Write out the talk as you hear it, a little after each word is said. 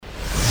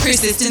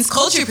Persistence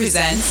Culture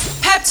presents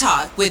Pep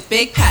Talk with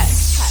Big Pep.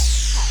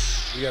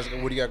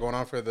 What do you got going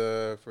on for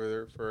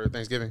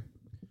Thanksgiving?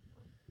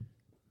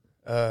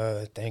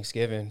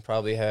 Thanksgiving,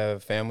 probably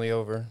have family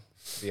over.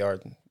 Be our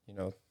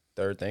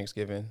third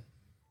Thanksgiving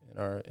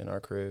in our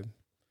crib.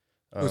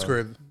 Whose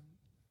crib?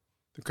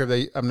 The crib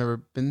that I've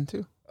never been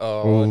to.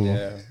 Oh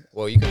yeah.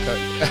 Well, you can cut.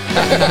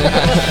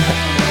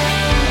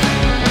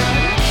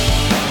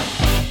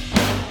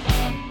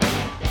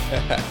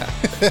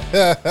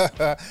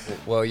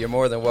 Well, you're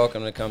more than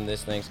welcome to come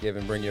this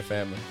Thanksgiving. Bring your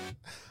family.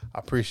 I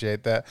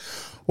appreciate that.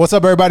 What's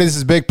up, everybody? This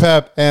is Big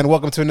Pep, and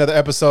welcome to another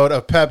episode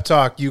of Pep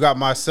Talk. You got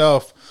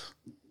myself,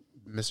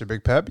 Mr.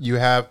 Big Pep. You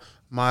have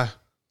my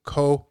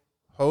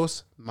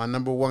co-host, my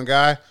number one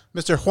guy,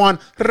 Mr. Juan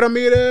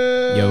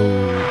Ramirez. Yo.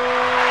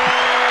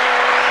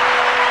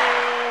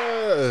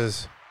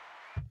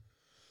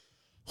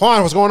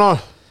 Juan, what's going on?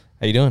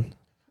 How you doing?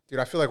 Dude,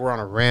 I feel like we're on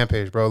a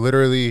rampage, bro.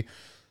 Literally,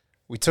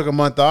 we took a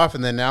month off,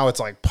 and then now it's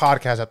like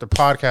podcast after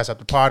podcast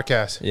after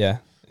podcast. Yeah,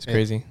 it's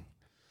crazy.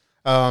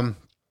 Of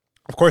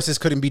course, this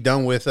couldn't be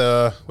done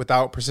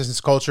without Persistence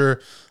Culture,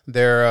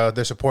 their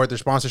support, their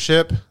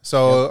sponsorship.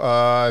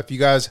 So if you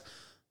guys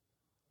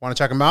want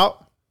to check them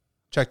out,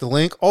 check the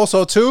link.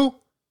 Also, too,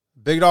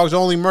 Big Dogs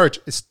Only merch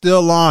is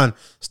still on,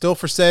 still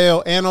for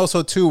sale. And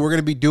also, too, we're going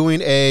to be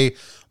doing a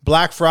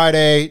Black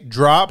Friday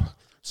drop.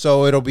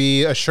 So it'll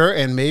be a shirt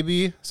and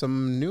maybe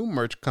some new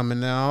merch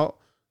coming out.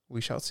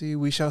 We shall see.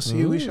 We shall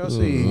see. We shall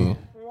see.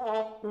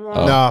 Oh.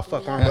 Nah,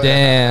 fuck.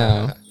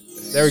 Damn.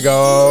 There we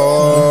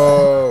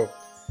go.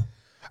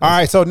 All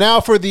right, so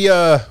now for the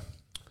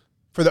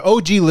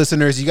OG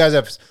listeners, you guys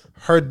have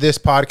heard this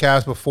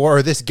podcast before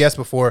or this guest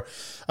before.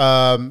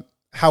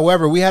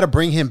 However, we had to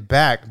bring him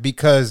back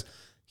because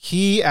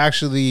he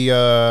actually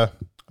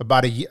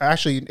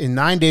in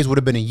 9 days would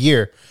have been a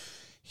year.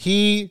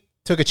 He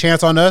took a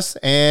chance on us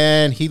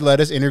and he let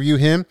us interview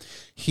him.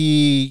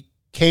 He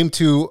came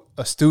to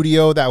a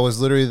studio that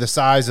was literally the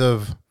size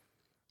of,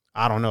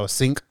 I don't know, a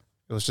sink.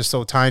 It was just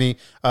so tiny.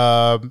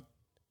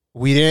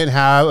 We didn't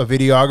have a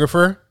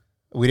videographer.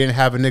 We didn't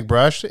have a Nick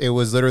Brush. It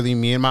was literally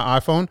me and my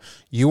iPhone.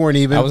 You weren't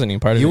even. I wasn't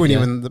even part of it. You weren't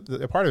even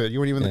the part of it. You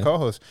weren't even the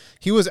co-host.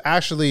 He was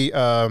actually.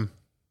 I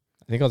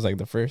think I was like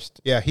the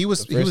first. Yeah, he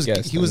was.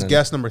 Guest, he was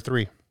guest number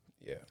 3.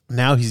 Yeah.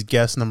 Now he's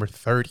guest number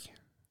 30.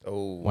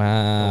 Oh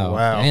wow.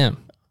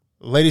 Damn.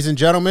 Ladies and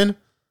gentlemen,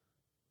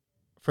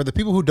 for the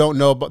people who don't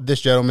know about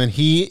this gentleman,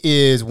 he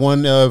is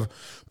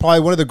probably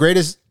one of the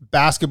greatest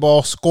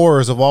basketball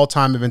scorers of all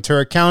time in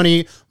Ventura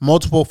County,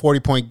 multiple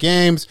 40-point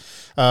games.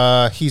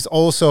 He's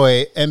also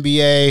a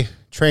NBA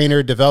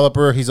trainer,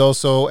 developer. He's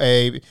also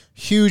a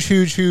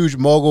huge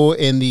mogul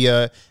in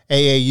the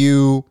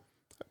AAU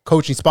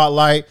coaching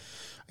spotlight.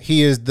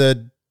 He is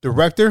the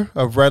director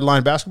of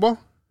Redline Basketball.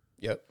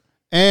 Yep.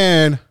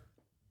 And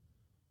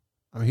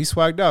I mean, he's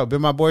swagged out.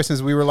 Been my boy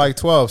since we were like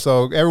 12.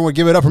 So everyone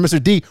give it up for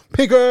Mr. D.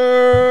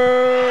 Pinkard.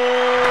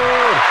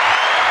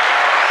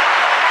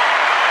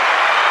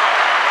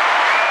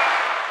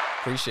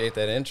 Appreciate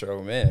that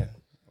intro, man.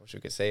 Wish we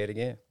could say it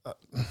again.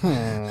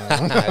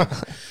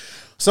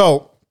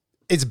 So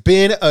it's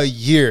been a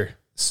year.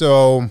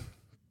 So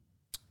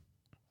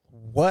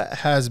what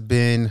has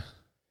been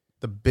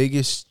the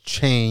biggest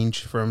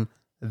change from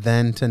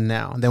then to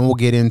now? And then we'll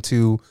get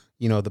into,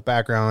 the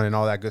background and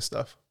all that good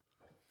stuff.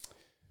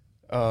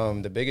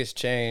 The biggest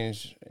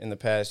change in the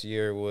past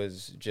year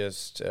was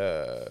just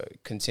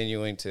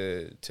continuing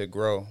to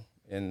grow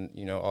in,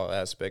 all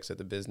aspects of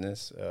the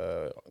business,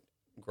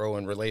 grow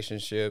in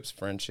relationships,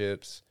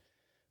 friendships.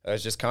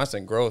 It's just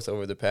constant growth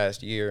over the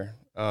past year.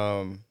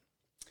 That's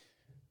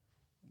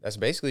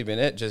basically been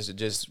it.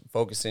 Just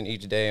focusing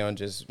each day on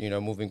just,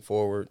 moving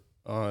forward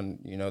on,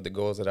 the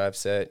goals that I've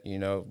set,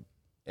 and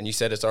you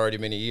said it's already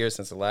been a year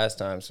since the last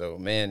time. So,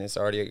 man, it's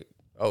already,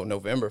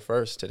 November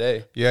 1st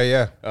today.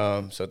 Yeah.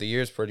 So the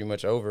year's pretty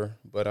much over.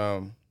 But,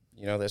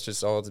 that's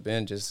just all it's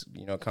been. Just,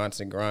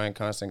 constant grind,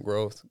 constant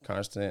growth,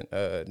 constant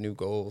new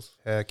goals.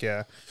 Heck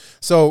yeah.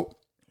 So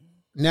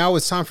now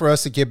it's time for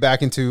us to get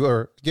back into,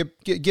 or get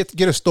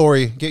a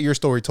story, get your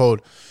story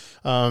told.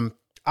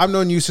 I've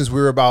known you since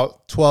we were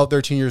about 12,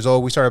 13 years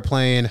old. We started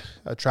playing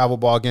travel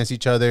ball against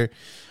each other.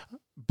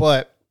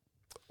 But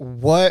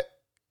what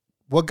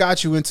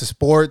got you into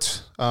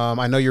sports?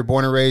 I know you're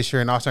born and raised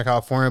here in Austin,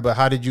 California, but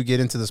how did you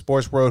get into the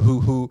sports world?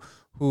 Who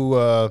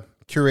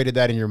curated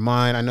that in your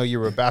mind? I know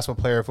you were a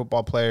basketball player,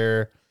 football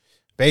player,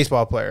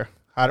 baseball player.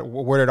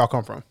 Where did it all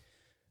come from?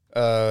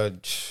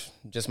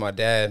 Just my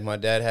dad. My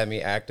dad had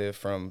me active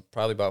from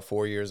probably about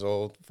 5 years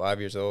old,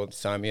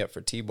 signed me up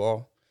for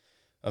T-ball.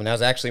 That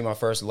was actually my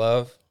first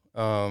love.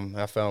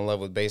 I fell in love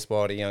with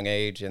baseball at a young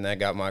age, and that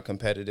got my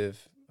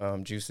competitive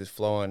juices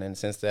flowing. And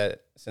since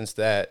that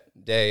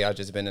day, I've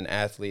just been an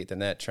athlete,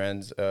 and that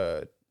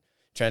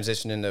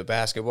transitioned into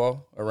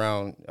basketball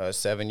around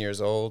 7 years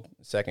old,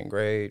 second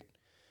grade.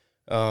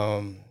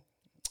 And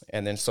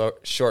then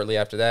shortly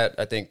after that,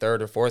 I think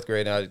third or fourth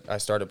grade, I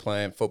started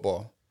playing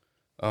football.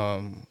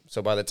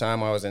 So by the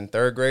time I was in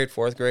third grade,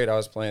 fourth grade, I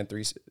was playing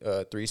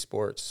three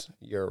sports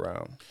year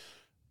round.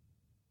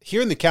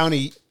 Here in the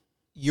county,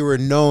 you were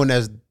known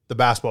as the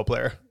basketball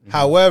player.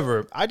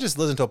 However, I just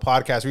listened to a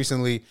podcast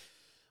recently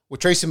with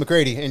Tracy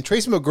McGrady, and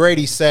Tracy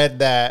McGrady said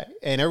that,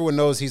 and everyone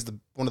knows he's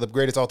one of the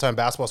greatest all-time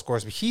basketball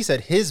scorers, but he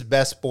said his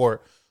best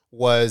sport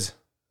was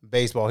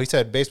baseball. He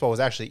said baseball was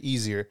actually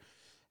easier.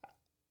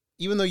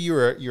 Even though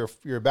you're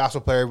a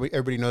basketball player,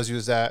 everybody knows you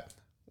as that.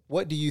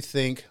 What do you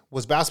think,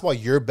 was basketball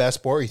your best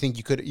sport, or you think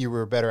you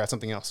were better at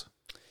something else?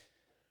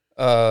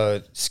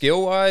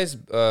 Skill wise,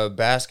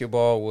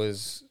 basketball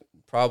was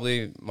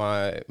probably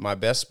my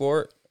best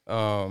sport.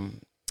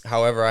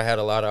 However, I had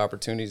a lot of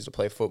opportunities to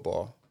play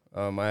football.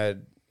 I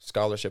had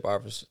scholarship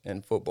offers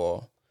in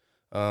football,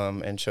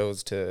 and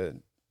chose to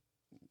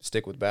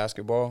stick with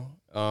basketball.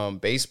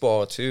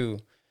 Baseball too.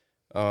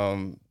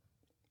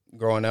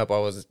 Growing up, I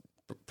was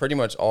pretty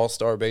much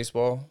all-star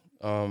baseball.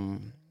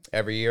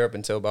 Every year up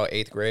until about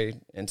 8th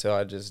grade, until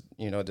I just,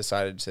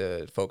 decided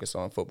to focus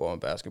on football and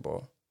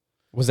basketball.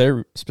 Was there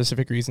a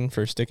specific reason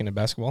for sticking to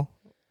basketball?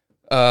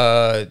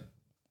 To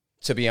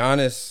be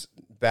honest,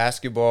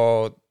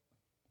 basketball,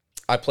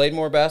 I played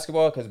more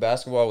basketball because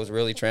basketball was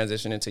really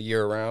transitioning to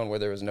year-round where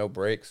there was no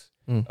breaks.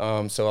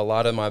 So a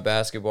lot of my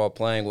basketball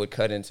playing would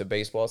cut into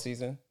baseball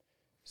season.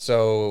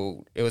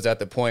 So it was at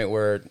the point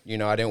where,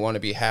 I didn't want to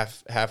be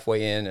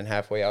halfway in and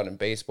halfway out in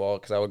baseball,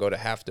 because I would go to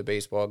half the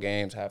baseball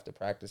games, half the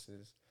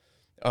practices.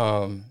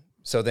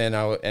 So then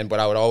but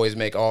I would always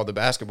make all the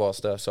basketball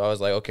stuff. So I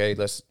was like, okay,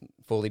 let's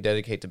fully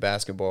dedicate to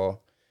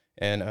basketball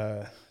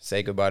and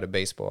say goodbye to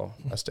baseball.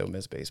 I still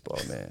miss baseball,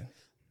 man.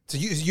 So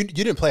you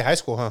didn't play high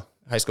school, huh?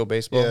 High school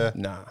baseball? Yeah.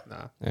 Nah.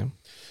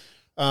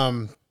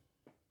 Yeah.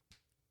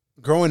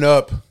 Growing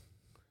up,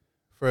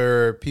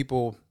 for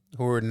people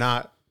who are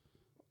not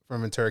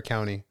from Ventura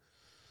County,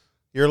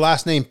 your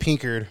last name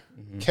Pinkard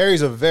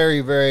carries a very,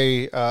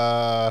 very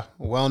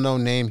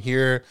well-known name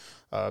here.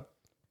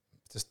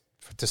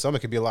 To some, it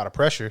could be a lot of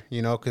pressure,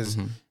 because,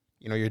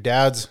 your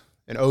dad's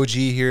an OG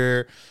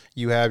here.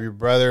 You have your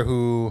brother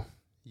who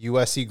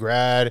USC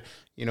grad,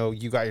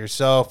 you got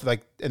yourself, and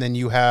then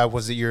you have,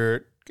 I'm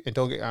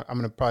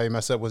going to probably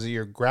mess up. Was it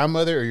your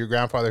grandmother or your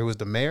grandfather who was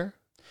the mayor?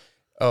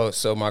 Oh,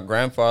 so my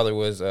grandfather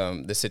was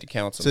the city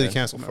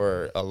councilman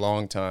for a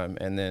long time.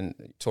 And then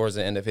towards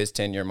the end of his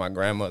tenure, my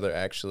grandmother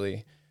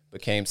actually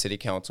became city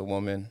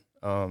councilwoman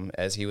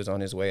as he was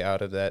on his way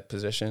out of that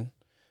position.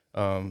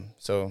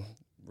 So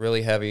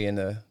really heavy in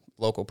the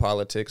local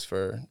politics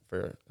for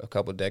a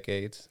couple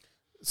decades.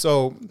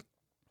 So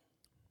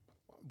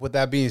with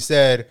that being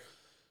said,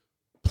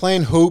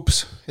 playing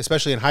hoops,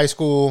 especially in high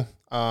school,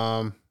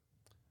 and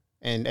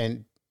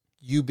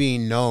you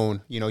being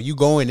known, you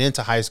going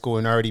into high school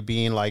and already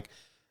being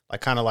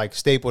kind of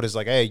stapled as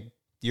hey,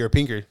 you're a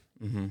Pinkard.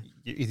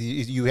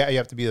 You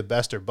have to be the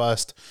best or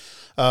bust.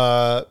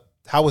 How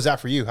was that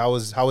for you? How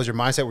was your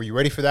mindset? Were you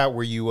ready for that?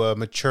 Were you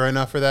mature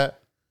enough for that?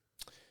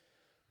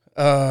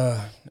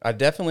 I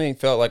definitely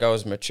felt like I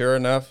was mature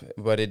enough,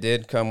 but it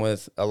did come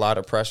with a lot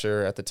of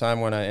pressure. At the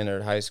time when I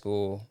entered high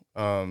school,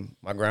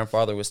 my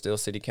grandfather was still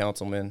city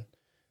councilman,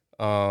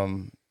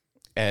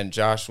 and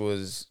Josh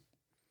was,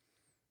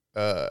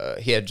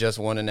 he had just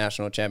won a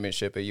national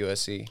championship at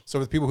USC. So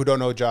for the people who don't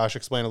know Josh,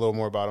 explain a little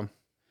more about him.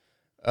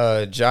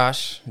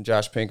 Josh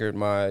Pinkard,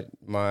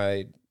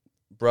 my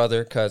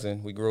brother,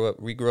 cousin. We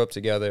grew up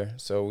together,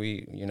 so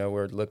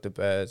we're looked up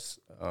as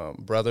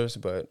brothers,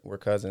 but we're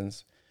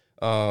cousins.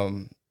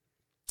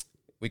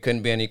 We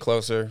couldn't be any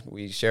closer.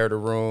 We shared a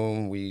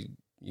room. We,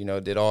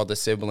 did all the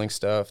sibling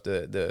stuff,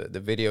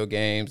 the video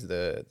games,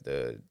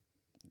 the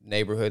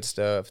neighborhood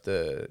stuff,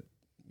 the,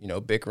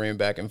 bickering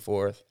back and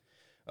forth.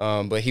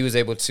 But he was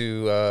able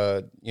to,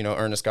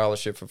 earn a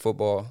scholarship for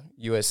football,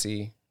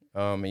 USC.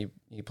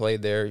 He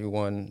played there. He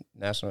won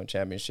national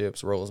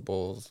championships, Rose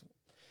Bowls,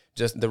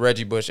 just the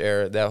Reggie Bush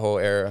era, that whole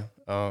era.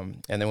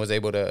 And then was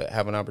able to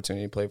have an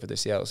opportunity to play for the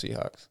Seattle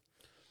Seahawks.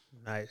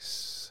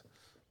 Nice.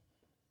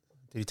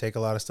 Did you take a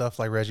lot of stuff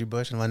like Reggie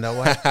Bush and Lindell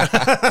White?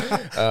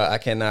 I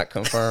cannot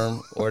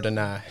confirm or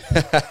deny.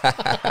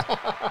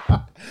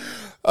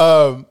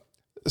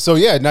 So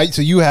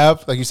you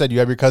have, like you said, you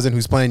have your cousin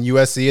who's playing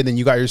USC, and then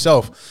you got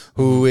yourself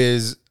who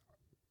is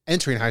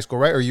entering high school,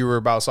 right? Or you were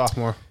about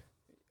sophomore?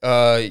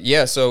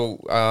 Yeah.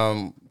 So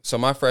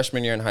my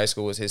freshman year in high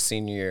school was his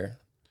senior year.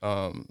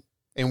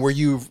 And were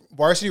you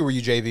varsity or were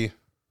you JV?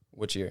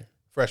 Which year?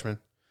 Freshman.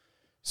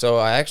 So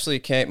I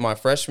actually my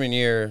freshman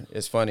year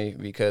is funny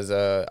because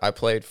I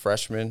played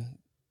freshman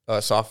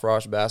soft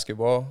rush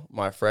basketball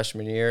my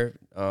freshman year.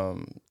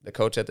 The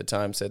coach at the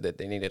time said that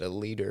they needed a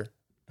leader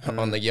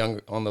on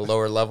the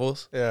lower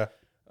levels. Yeah.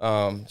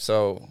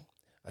 So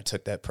I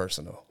took that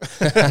personal.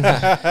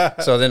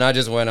 So then I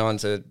just went on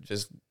to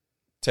just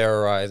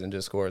terrorize and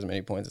just score as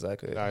many points as I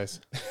could. Nice.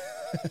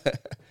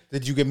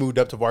 Did you get moved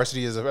up to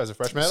varsity as a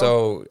freshman?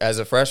 So as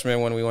a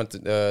freshman, when we went to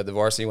the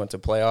varsity went to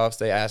playoffs,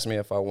 they asked me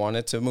if I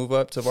wanted to move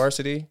up to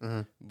varsity.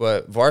 Mm-hmm.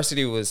 But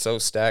varsity was so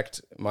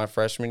stacked my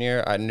freshman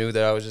year, I knew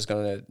that I was just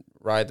going to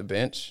ride the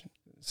bench.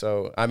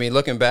 So, I mean,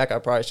 looking back, I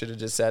probably should have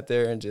just sat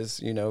there and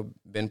just,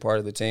 been part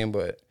of the team.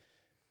 But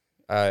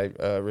I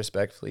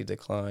respectfully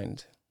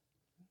declined.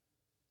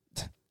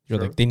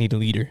 You're like, they need a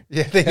leader.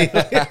 Yeah, they need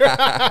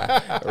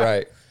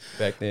Right.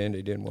 Back then,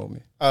 they didn't want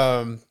me.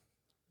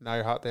 Now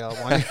you're hot. They all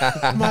want you.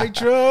 Mike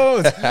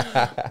Jones.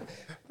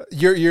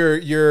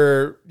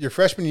 Your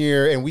freshman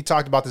year, and we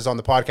talked about this on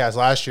the podcast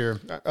last year.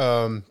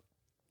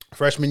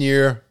 Freshman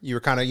year, you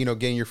were kind of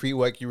getting your feet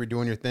wet. You were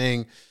doing your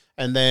thing,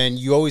 and then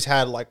you always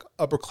had like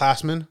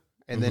upperclassmen.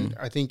 And then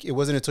I think it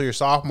wasn't until your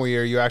sophomore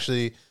year you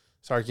actually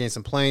started getting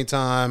some playing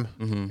time.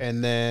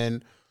 And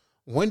then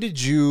when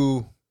did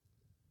you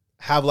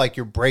have like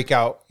your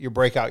breakout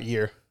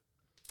year?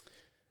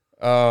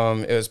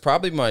 It was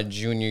probably my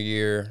junior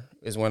year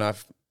is when I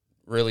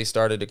really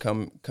started to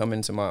come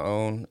into my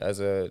own as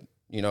a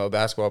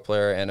basketball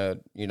player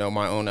and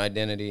my own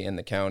identity in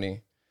the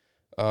county.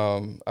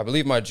 I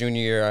believe my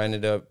junior year I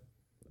ended up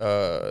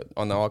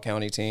on the all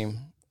county team.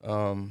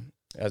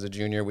 As a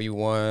junior, we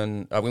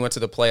won. We went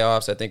to the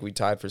playoffs. I think we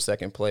tied for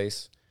second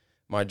place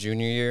my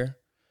junior year.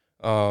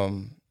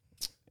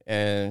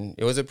 And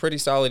it was a pretty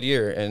solid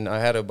year. And I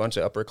had a bunch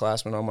of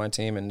upperclassmen on my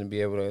team, and to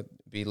be able to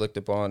be looked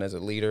upon as a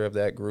leader of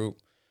that group,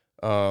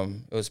 that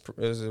was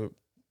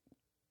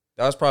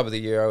probably the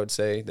year I would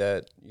say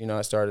that,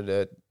 I started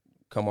to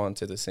come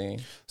onto the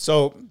scene.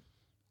 So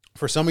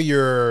for some of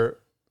your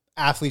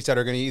athletes that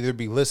are going to either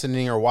be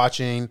listening or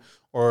watching,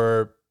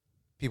 or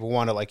people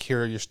want to like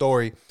hear your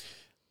story,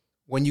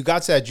 when you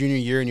got to that junior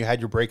year and you had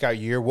your breakout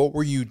year, what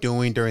were you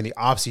doing during the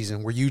off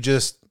season? Were you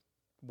just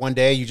one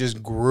day you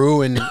just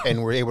grew and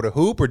were able to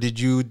hoop, or did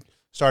you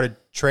started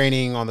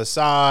training on the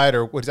side,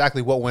 or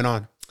exactly what went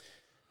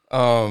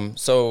on?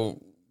 So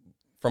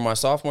from my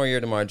sophomore year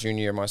to my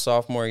junior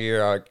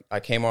year, I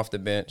came off the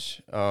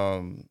bench,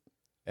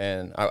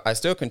 and I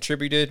still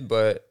contributed,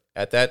 but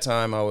at that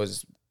time I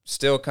was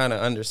still kind of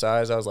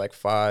undersized. I was like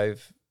 5'9",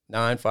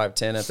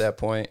 5'10" at that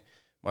point.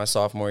 My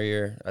sophomore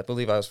year, I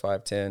believe I was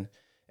 5'10".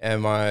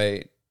 And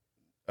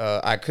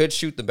I could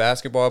shoot the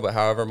basketball, but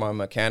however, my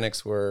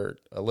mechanics were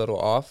a little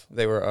off.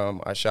 They were,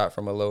 I shot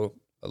from a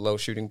low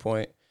shooting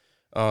point.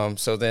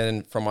 So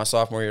then from my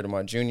sophomore year to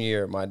my junior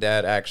year, my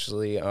dad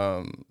actually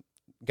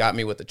got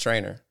me with a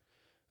trainer.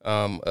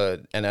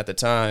 And at the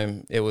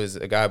time, it was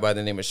a guy by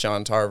the name of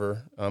Sean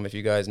Tarver. If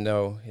you guys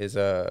know, he was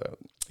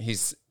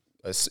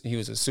a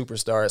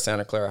superstar at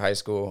Santa Clara High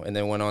School and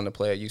then went on to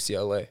play at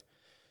UCLA.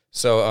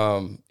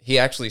 So he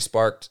actually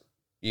sparked,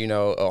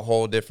 a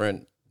whole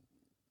different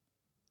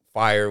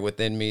fire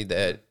within me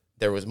that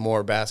there was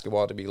more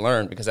basketball to be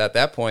learned, because at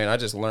that point I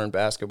just learned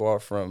basketball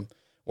from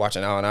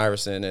watching Allen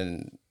Iverson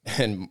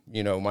and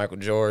Michael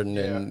Jordan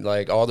and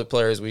like all the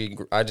players.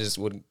 I just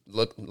would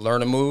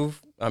learn a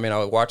move. I mean, I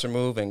would watch a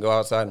move and go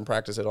outside and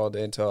practice it all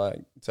day until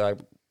I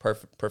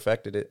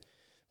perfected it.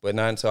 But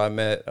not until I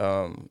met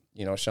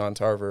Sean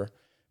Tarver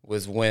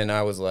was when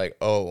I was like,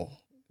 oh,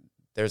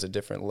 there's a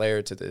different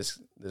layer to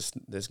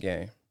this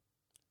game.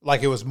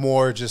 Like it was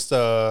more just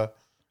I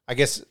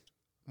guess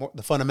more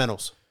the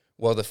fundamentals.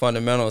 Well, the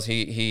fundamentals.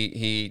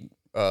 He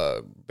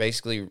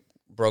basically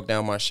broke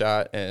down my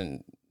shot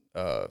and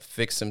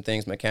fixed some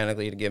things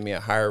mechanically to give me a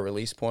higher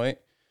release point.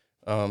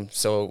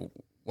 So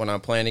when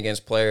I'm playing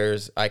against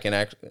players,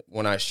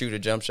 when I shoot a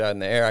jump shot in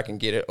the air, I can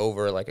get it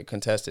over like a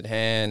contested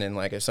hand, and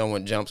like if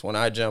someone jumps when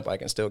I jump, I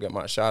can still get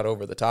my shot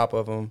over the top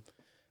of them.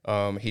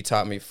 He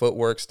taught me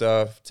footwork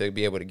stuff to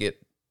be able to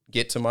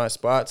get to my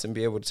spots and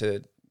be able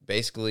to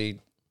basically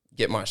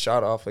get my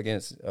shot off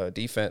against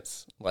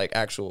defense, like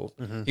actual.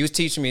 Mm-hmm. He was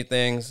teaching me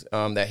things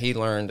that he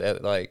learned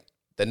at like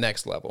the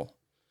next level.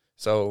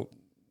 So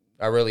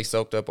I really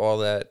soaked up all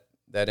that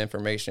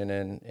information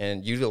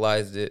and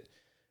utilized it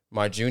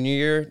my junior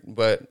year,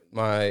 but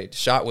my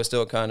shot was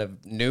still kind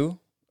of new.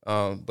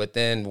 But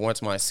then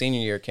once my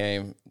senior year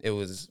came, it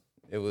was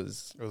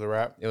a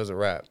wrap. It was a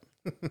wrap.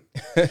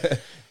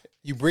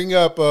 You bring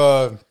up,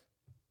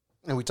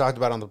 and we talked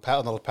about on the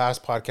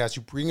past podcast,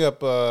 you bring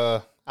up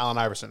Allen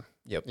Iverson.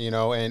 Yep.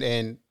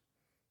 And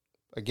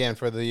again,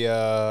 for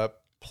the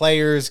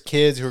players,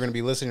 kids who are going to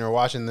be listening or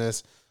watching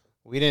this,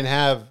 we didn't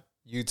have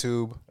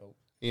YouTube.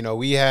 Nope.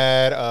 We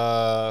had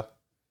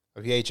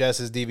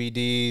VHSs,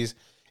 DVDs.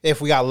 If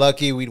we got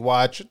lucky, we'd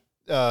watch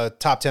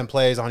top 10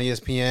 plays on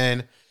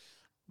ESPN.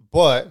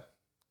 But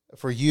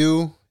for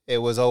you, it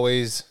was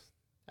always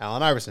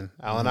Allen Iverson,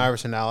 Allen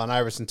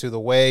Iverson, to the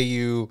way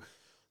you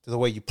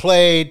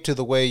played, to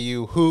the way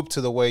you hooped,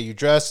 to the way you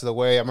dressed, to the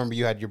way I remember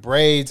you had your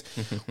braids.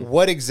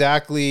 What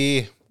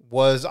exactly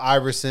was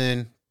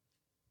Iverson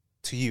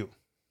to you?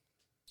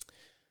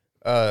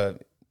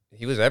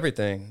 He was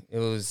everything.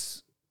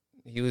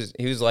 He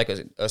was like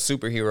a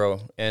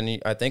superhero,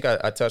 and I think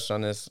I touched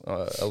on this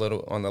a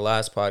little on the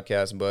last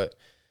podcast. But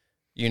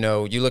you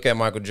look at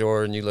Michael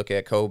Jordan, you look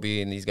at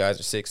Kobe, and these guys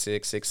are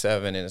 6'6",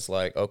 6'7", and it's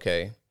like,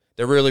 okay,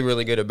 they're really,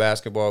 really good at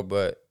basketball,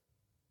 but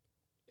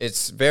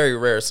it's very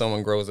rare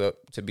someone grows up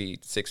to be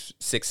 6'6",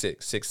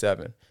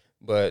 6'7".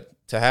 But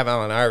to have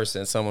Allen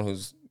Iverson, someone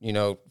who's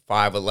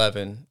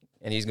 5'11",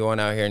 and he's going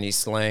out here and he's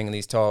slaying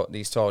these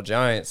tall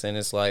giants, and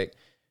it's like,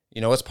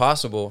 it's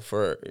possible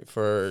for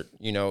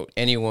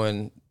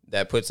anyone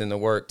that puts in the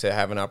work to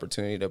have an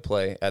opportunity to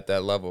play at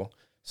that level.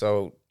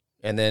 So,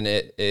 and then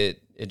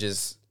it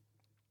just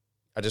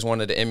I just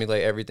wanted to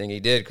emulate everything he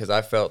did because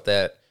I felt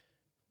that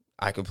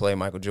I could play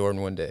Michael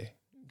Jordan one day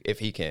if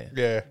he can.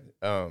 Yeah.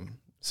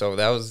 So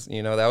that was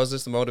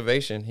just the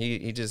motivation.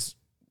 He just,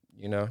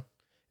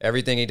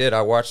 everything he did.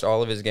 I watched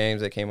all of his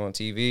games that came on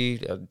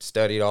TV. I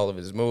studied all of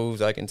his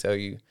moves. I can tell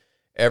you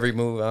every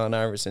move Allen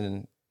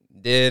Iverson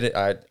did.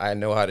 I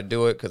know how to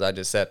do it because I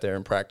just sat there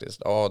and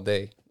practiced all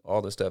day,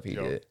 all the stuff he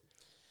did.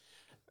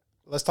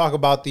 Let's talk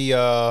about the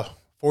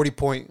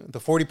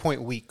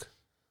 40-point week.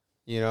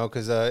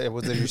 Because it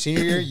was your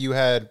senior year. You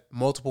had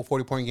multiple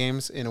 40-point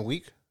games in a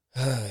week.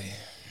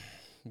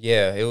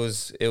 Yeah, it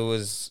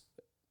was.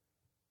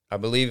 I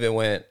believe it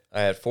went.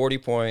 I had 40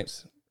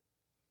 points,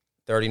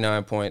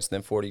 39 points,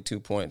 then 42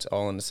 points,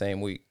 all in the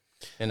same week,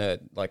 in a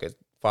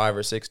 5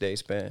 or 6 day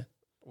span.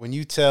 When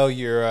you tell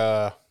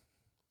your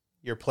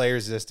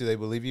players this, do they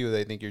believe you, or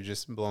they think you're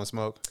just blowing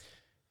smoke?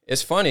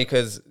 It's funny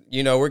because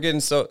we're getting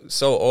so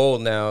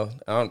old now.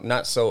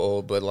 Not so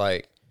old, but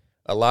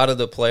a lot of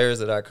the players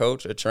that I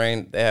coach are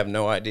trained. They have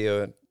no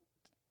idea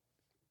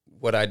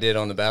what I did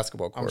on the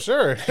basketball court. I'm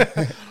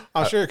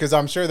sure. Because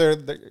I'm sure they're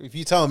if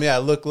you tell them, yeah,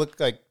 look,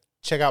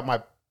 check out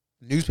my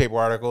newspaper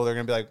article, they're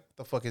gonna be like,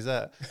 "The fuck is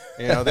that?"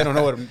 They don't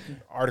know what an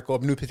article,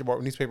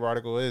 newspaper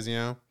article is.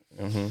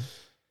 Mm-hmm.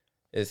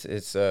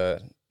 It's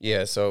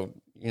yeah. So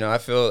I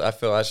feel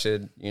I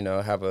should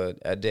have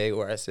a day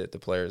where I sit the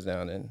players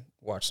down and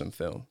watch some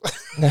film.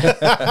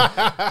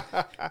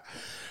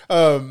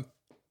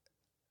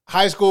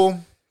 High school,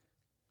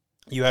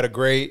 you had a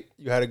great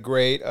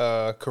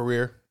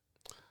career.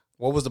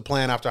 What was the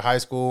plan after high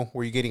school?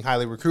 Were you getting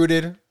highly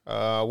recruited?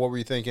 What were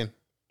you thinking?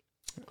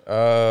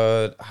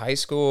 High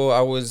school,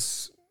 I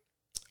was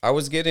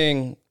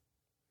getting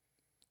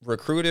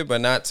recruited,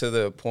 but not to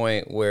the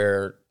point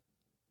where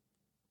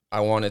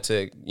I wanted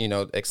to,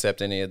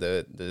 accept any of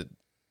the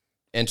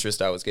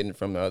interest I was getting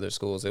from the other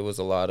schools. It was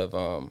a lot of,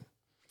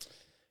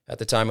 at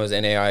the time it was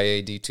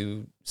NAIA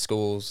D2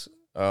 schools.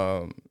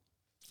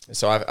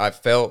 So I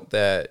felt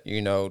that,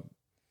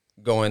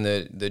 going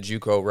the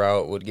JUCO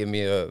route would give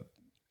me a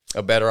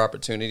better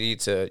opportunity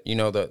to,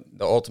 the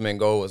ultimate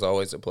goal was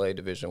always to play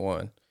Division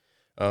I.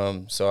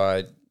 So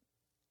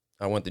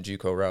I went the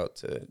JUCO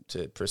route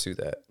to pursue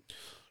that.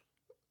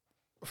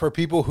 For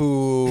people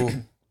who,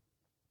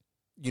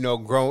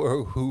 grow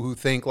or who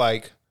think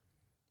like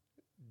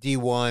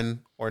D1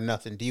 or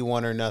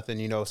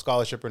nothing,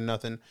 scholarship or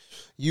nothing,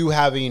 you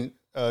having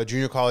a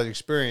junior college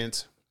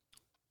experience,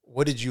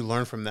 what did you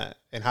learn from that,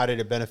 and how did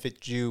it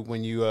benefit you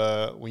when you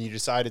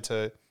decided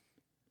to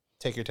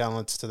take your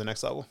talents to the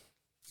next level?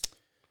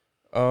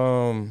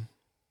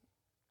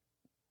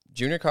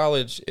 Junior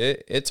college,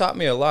 it taught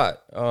me a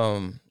lot.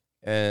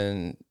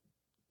 And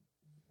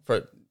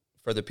for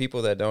the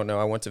people that don't know,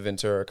 I went to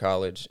Ventura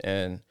College,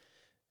 and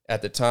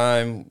at the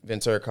time,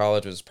 Ventura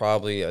College was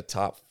probably a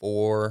top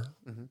 4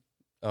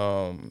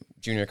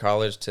 junior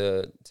college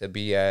to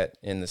be at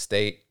in the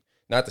state.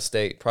 Not the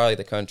state, probably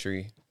the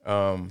country.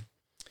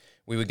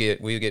 We would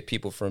get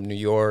people from New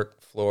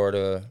York,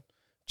 Florida,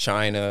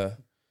 China,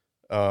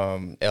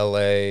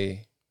 LA,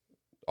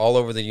 all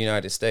over the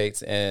United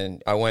States.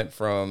 And I went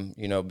from,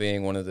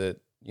 being one of the,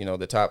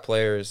 the top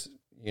players,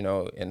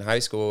 in high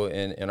school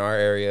in our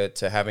area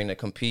to having to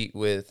compete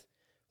with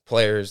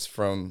players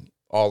from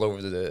all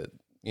over the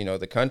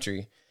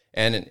country.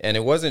 And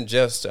it wasn't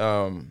just,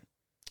 everyone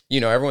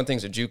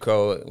thinks of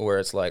JUCO where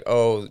it's like,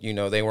 oh,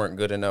 they weren't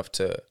good enough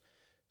to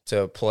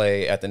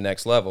play at the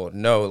next level.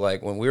 No,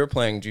 when we were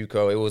playing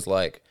JUCO, it was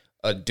like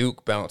a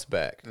Duke bounce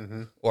back,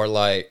 or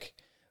like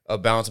a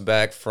bounce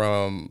back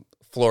from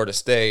Florida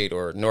State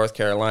or North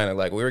Carolina.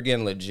 We were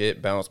getting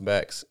legit bounce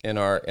backs in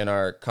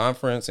our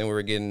conference, and we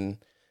were getting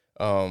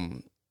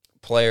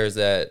players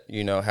that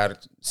had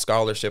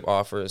scholarship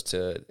offers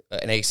to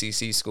an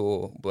ACC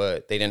school,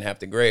 but they didn't have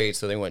the grade,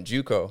 so they went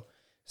JUCO.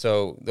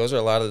 So those are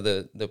a lot of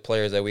the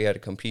players that we had to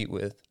compete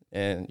with,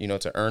 and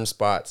to earn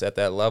spots at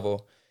that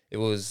level, it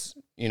was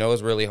it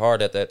was really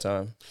hard at that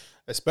time,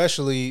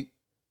 especially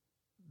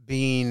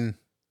being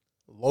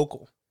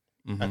local,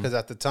 because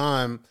at the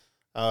time,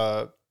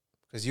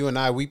 because you and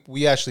I,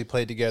 we actually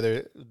played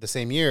together the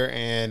same year,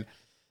 and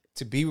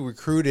to be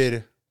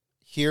recruited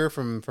here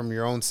from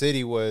your own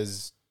city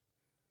was,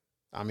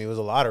 it was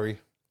a lottery.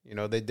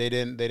 They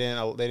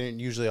didn't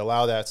usually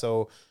allow that,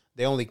 so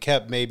they only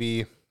kept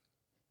maybe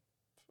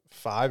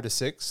 5 to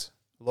 6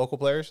 local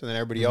players, and then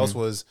everybody else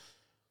was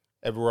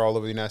everywhere all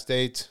over the United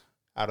States,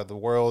 out of the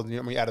world,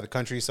 out of the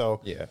country.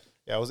 So yeah,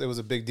 it was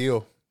a big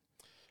deal.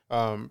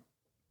 How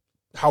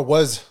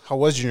was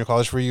junior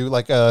college for you?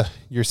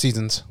 Your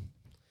seasons?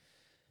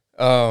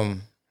 I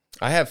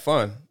had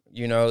fun.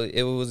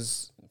 It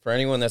was, for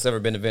anyone that's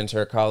ever been to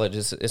Ventura College,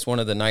 it's one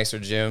of the nicer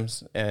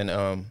gyms,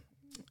 and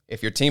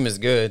if your team is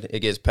good, it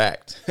gets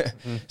packed.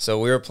 So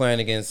we were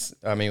playing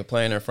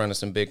playing in front of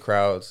some big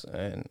crowds,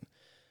 and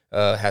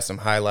had some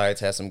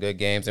highlights, had some good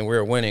games, and we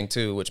were winning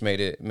too, which made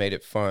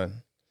it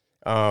fun.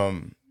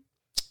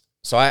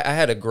 So I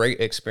had a great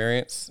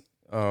experience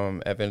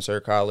at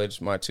Ventura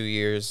College. My 2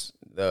 years,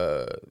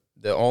 the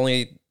the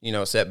only,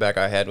 setback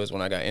I had was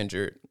when I got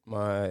injured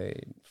my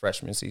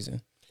freshman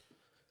season.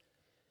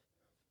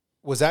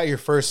 Was that your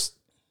first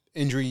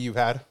injury you've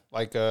had,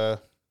 like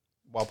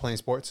while playing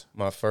sports?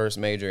 My first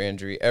major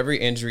injury. Every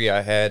injury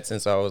I had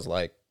since I was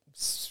like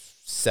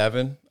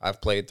 7,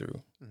 I've played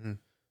through. Mm-hmm.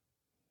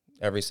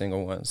 Every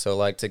single one. So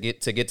like to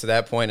get to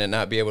that point and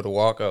not be able to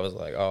walk, I was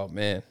like, oh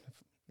man,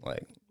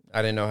 like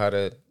I didn't know how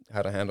to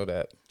handle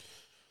that.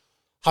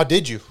 How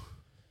did you?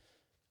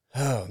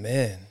 Oh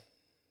man,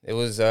 it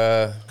was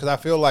because I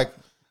feel like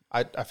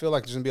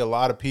there's gonna be a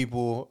lot of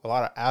people, a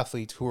lot of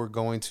athletes who are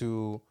going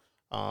to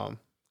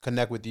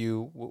connect with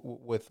you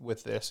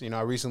with this.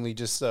 I recently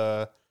just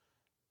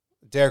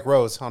Derrick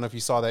Rose. I don't know if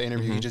you saw that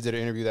interview. Mm-hmm. He just did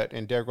an interview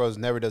and Derrick Rose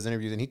never does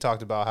interviews, and he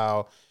talked about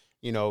how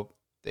the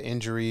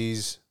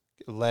injuries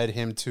led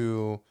him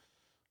to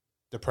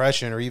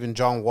depression, or even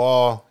John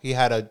Wall. He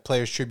had a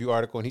Players Tribute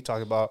article, and he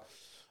talked about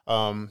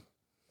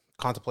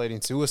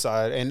contemplating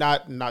suicide, and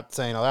not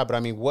saying all that, but I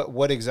mean,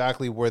 what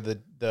exactly were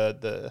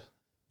the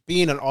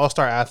being an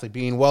all-star athlete,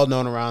 being well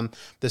known around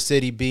the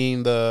city,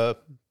 being the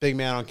big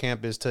man on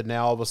campus, to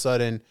now all of a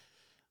sudden,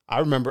 I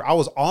remember I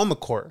was on the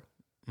court.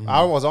 Mm-hmm.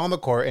 I was on the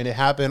court, and it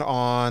happened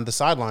on the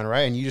sideline,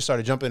 right? And you just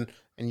started jumping,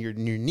 and your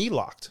knee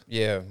locked.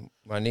 Yeah,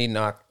 my knee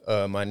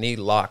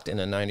locked in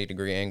a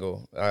 90-degree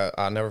angle.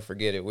 I'll never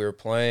forget it. We were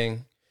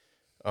playing.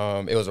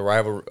 It was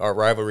our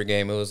rivalry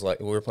game. It was like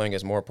we were playing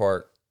against Moore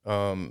Park,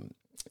 and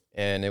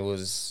it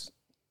was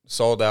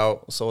sold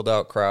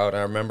out crowd.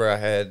 I remember I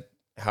had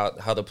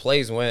how the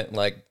plays went.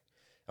 Like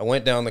I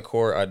went down the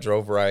court, I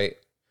drove right.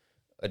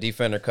 A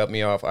defender cut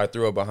me off. I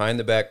threw a behind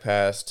the back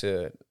pass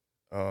to,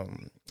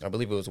 I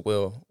believe it was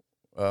Will.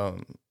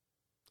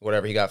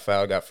 Whatever, he got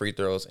fouled, got free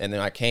throws, and then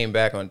I came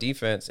back on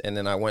defense, and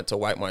then I went to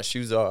wipe my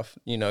shoes off.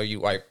 You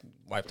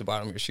wipe the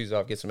bottom of your shoes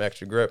off, get some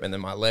extra grip, and then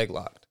my leg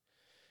locked.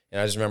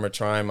 And I just remember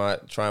trying my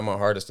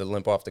hardest to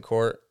limp off the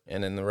court,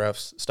 and then the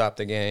refs stopped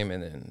the game,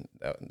 and then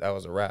that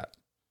was a wrap.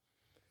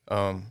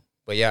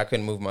 But yeah, I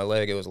couldn't move my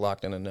leg; it was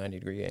locked in a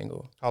 90-degree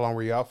angle. How long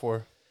were you out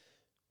for?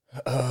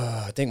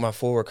 I think my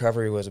full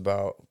recovery was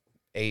about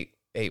eight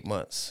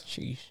months.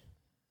 Sheesh,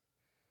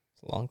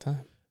 it's a long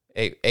time.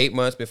 8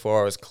 months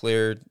before I was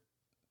cleared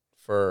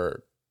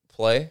for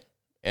play.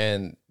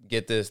 And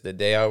get this, the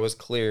day I was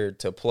cleared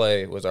to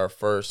play was our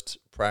first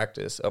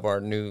practice of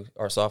our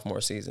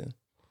sophomore season.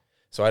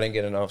 So I didn't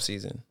get an off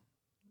season.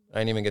 I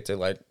didn't even get to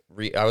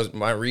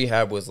my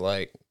rehab was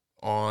like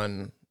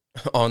on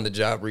the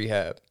job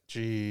rehab.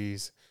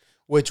 Jeez.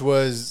 Which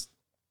was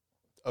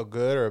a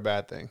good or a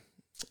bad thing?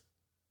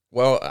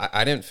 Well,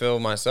 I didn't feel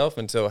myself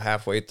until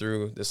halfway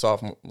through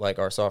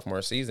our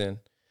sophomore season.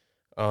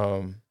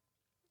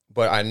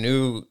 But I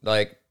knew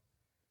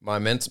my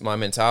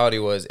mentality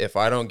was, if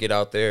I don't get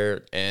out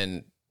there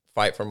and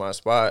fight for my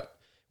spot,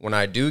 when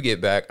I do get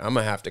back, I'm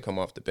going to have to come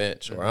off the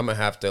bench, or I'm going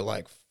to have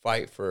to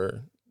fight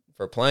for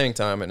playing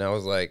time. And I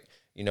was like,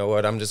 you know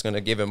what, I'm just going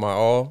to give it my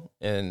all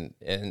and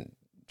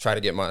try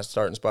to get my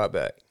starting spot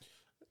back.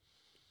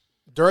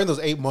 During those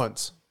 8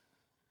 months,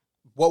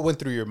 what went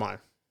through your mind?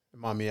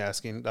 Mind me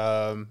asking,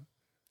 can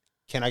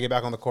I get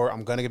back on the court?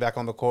 I'm going to get back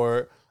on the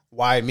court.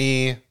 Why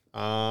me?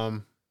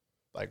 For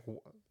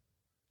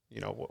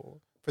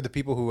the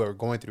people who are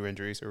going through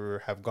injuries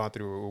or have gone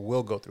through or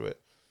will go through it?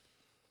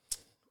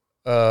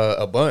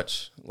 A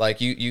bunch.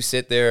 Like you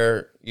sit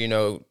there,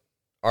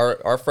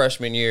 our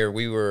freshman year,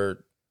 we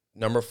were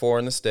number 4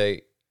 in the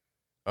state.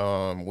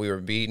 We were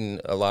beating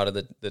a lot of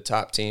the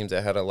top teams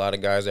that had a lot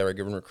of guys that were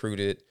getting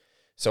recruited.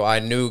 So I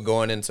knew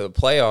going into the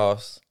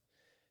playoffs,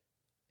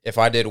 if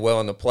I did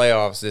well in the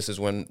playoffs, this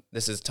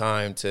is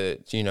time to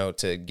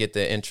get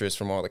the interest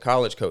from all the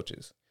college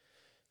coaches.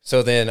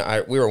 So then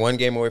we were 1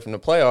 game away from the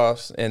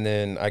playoffs, and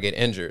then I get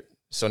injured.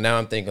 So now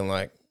I'm thinking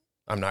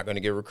I'm not going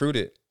to get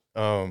recruited.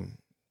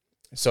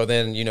 So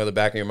then, the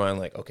back of your mind,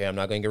 okay, I'm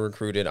not going to get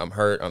recruited. I'm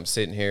hurt. I'm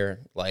sitting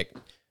here.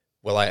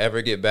 Will I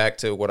ever get back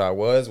to what I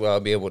was? Will I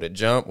be able to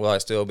jump? Will I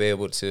still be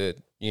able to,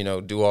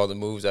 do all the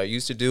moves I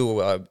used to do?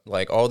 Will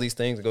I, all these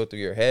things go through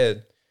your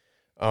head.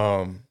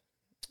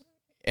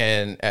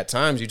 And at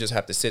times you just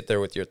have to sit there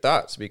with your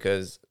thoughts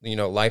because,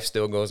 life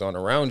still goes on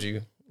around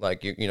you.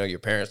 Your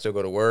parents still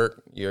go to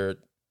work. You're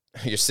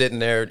sitting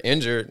there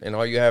injured, and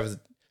all you have is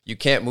you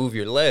can't move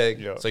your leg.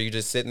 Yeah. So you're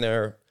just sitting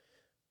there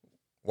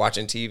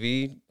watching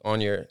TV on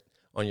your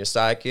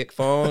Sidekick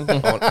phone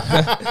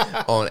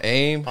on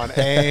AIM. On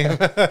AIM.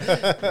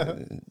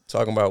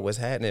 Talking about what's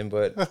happening,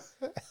 but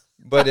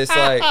it's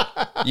like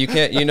you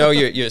can't.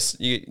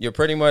 You're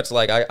pretty much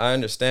I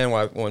understand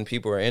why when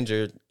people are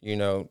injured,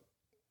 it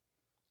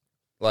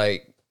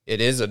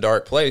is a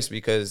dark place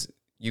because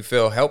you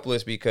feel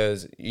helpless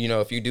because,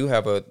 if you do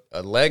have a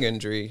leg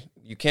injury,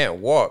 you can't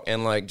walk.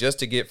 And just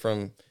to get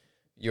from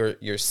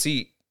your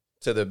seat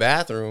to the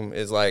bathroom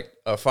is a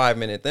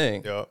 5-minute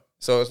thing. Yeah.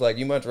 So it's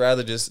you much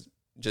rather just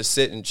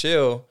sit and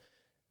chill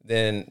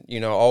than,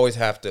 always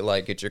have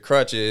to get your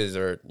crutches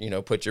or,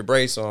 put your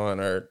brace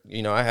on or,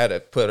 I had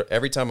to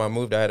every time I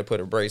moved, I had to put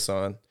a brace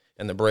on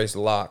and the brace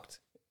locked.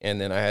 And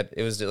then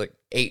it was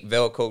 8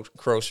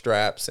 Velcro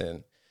straps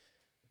and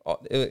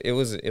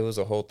It was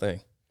a whole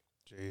thing.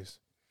 Jeez.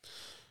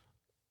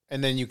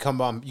 And then you come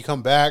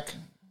back,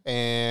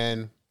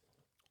 and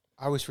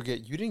I always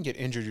forget you didn't get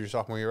injured your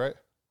sophomore year, right?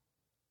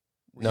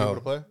 Were you able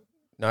to play?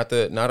 Not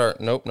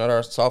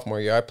our sophomore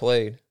year. I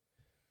played.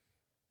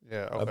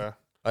 Yeah. Okay.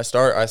 I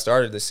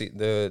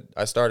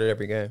started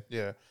every game.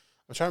 Yeah.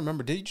 I'm trying to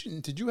remember.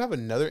 Did you have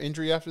another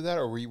injury after that,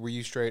 or were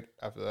you straight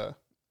after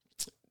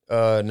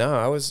that? No,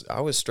 I was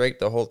straight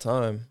the whole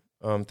time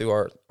through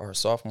our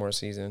sophomore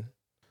season.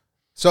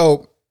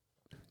 So,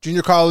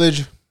 junior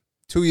college,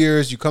 2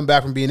 years. You come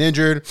back from being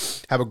injured,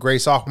 have a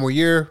great sophomore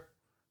year.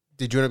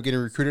 Did you end up getting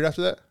recruited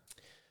after that?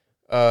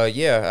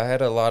 Yeah, I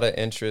had a lot of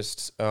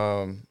interest.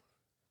 I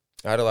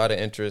had a lot of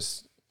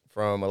interest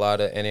from a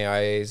lot of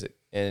NAIAs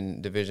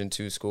in Division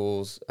II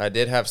schools. I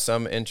did have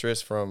some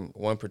interest from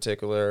one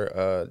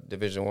particular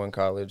Division I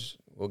college.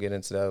 We'll get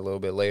into that a little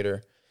bit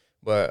later.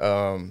 But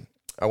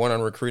I went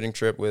on a recruiting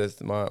trip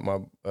with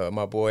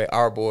our boy,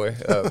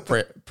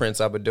 Prince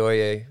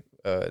Abadoye.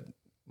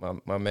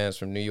 My man's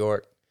from New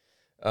York.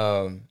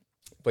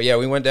 But yeah,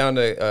 we went down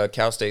to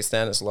Cal State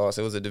Stanislaus.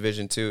 It was a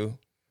Division II.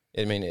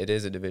 I mean, it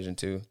is a Division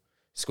II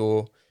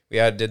school. We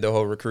did the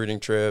whole recruiting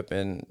trip,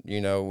 and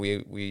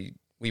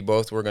we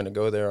both were going to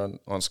go there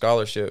on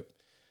scholarship.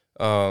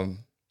 So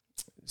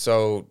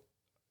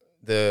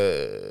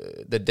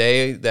the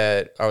day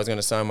that I was going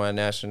to sign my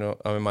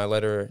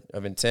letter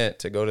of intent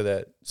to go to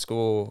that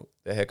school,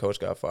 the head coach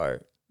got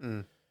fired.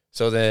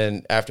 So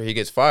then after he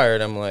gets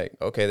fired, I'm like,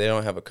 okay, they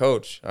don't have a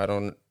coach.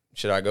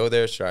 Should I go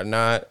there? Should I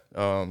not?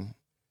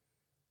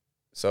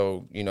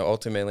 So,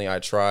 ultimately I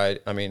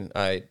tried. I mean,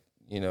 I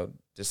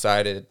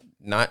decided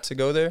not to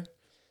go there.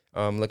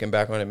 Looking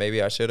back on it,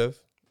 maybe I should have.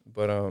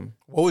 But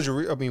what was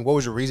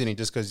your reasoning?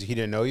 Just because he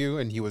didn't know you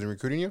and he wasn't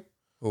recruiting you?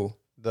 Who?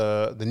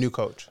 The new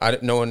coach.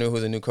 No one knew who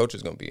the new coach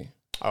was going to be.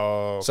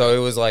 Oh. Okay. So it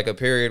was like a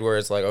period where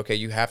it's like, okay,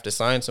 you have to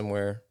sign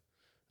somewhere.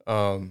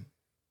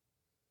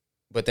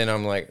 But then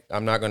I'm like,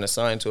 I'm not going to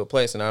sign to a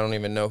place, and I don't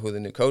even know who the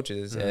new coach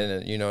is.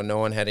 Mm-hmm. And, no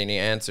one had any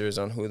answers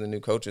on who the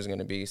new coach is going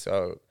to be.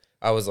 So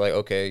I was like,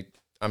 okay,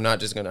 I'm not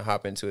just going to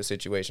hop into a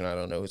situation I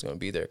don't know who's going to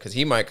be there, because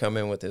he might come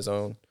in with his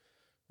own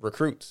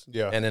recruits.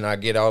 Yeah. And then I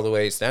get all the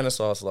way to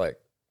Stanislaus, like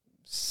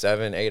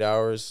 7-8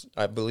 hours,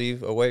 I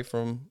believe, away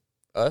from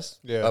us,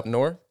 up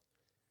north,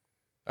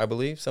 I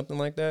believe, something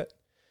like that.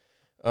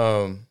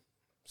 So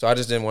I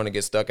just didn't want to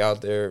get stuck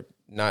out there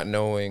not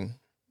knowing,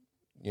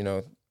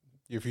 the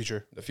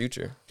future.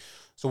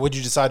 So what did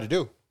you decide to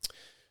do?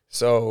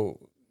 So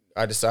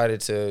I decided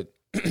to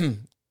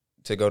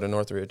go to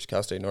Northridge,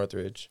 Cal State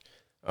Northridge.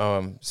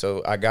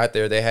 So I got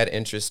there. They had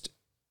interest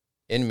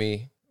in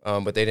me,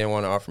 but they didn't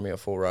want to offer me a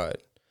full ride.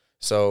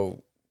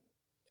 So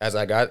I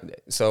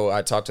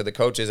talked to the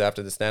coaches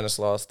after the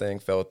Stanislaus thing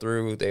fell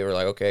through. They were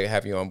like, okay,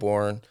 have you on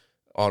board.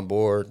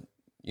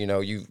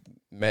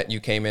 You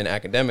came in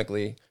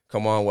academically.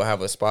 Come on, we'll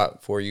have a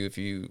spot for you if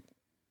you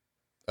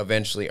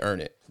eventually earn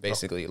it.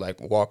 Basically,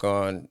 like walk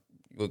on,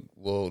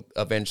 we'll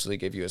eventually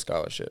give you a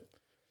scholarship.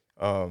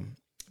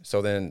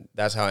 So then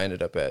that's how I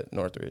ended up at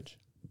Northridge.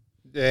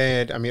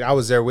 And I mean, I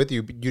was there with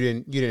you, but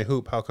you didn't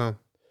hoop. How come?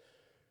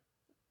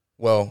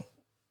 Well,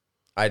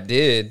 I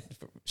did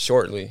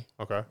shortly.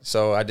 Okay.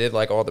 So I did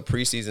like all the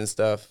preseason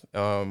stuff.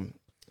 I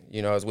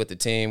was with the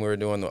team. We were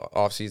doing the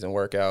off-season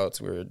workouts.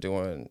 We were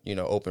doing,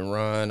 open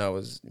run. I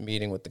was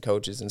meeting with the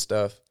coaches and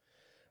stuff.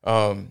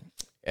 And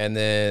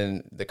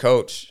then the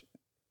coach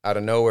out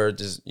of nowhere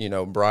just,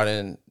 brought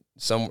in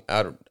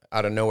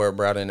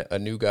a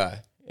new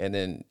guy. And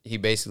then he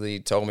basically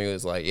told me, it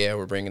was like, yeah,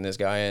 we're bringing this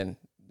guy in.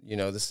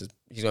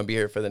 He's going to be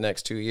here for the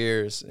next 2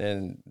 years,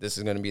 and this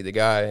is going to be the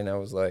guy. And I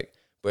was like,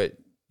 but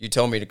you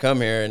told me to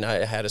come here, and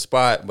I had a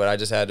spot, but I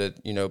just had to,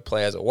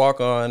 play as a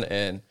walk-on,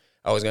 and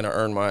I was going to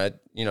earn my,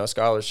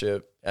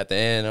 scholarship at the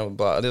end of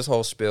this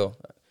whole spiel.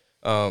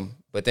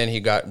 But then he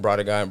brought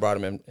a guy and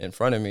brought him in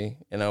front of me,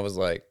 and I was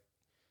like,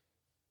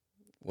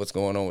 what's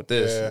going on with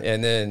this? Yeah.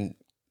 And then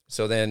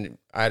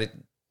I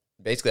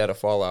basically had a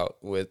fallout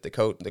with the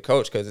coach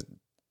because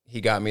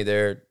he got me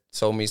there,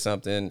 sold me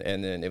something,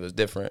 and then it was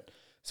different.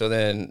 So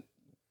then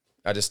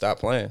I just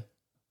stopped playing.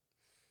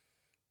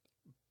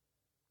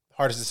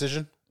 Hardest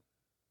decision?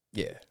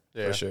 Yeah,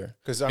 for sure.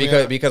 Because I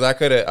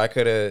could have, I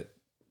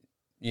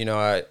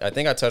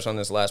think I touched on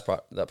this last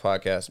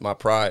podcast. My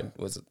pride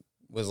was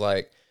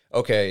like,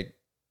 okay,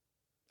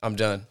 I'm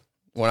done.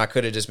 When I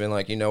could have just been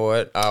like, you know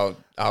what, I'll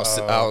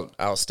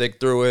stick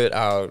through it.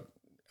 I'll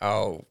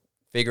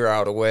figure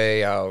out a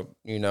way. I'll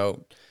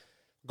go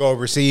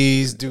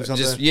overseas, do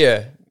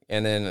something.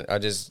 And then I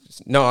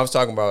was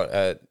talking about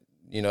at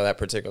that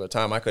particular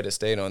time. I could have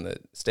stayed on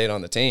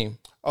the team.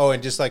 Oh,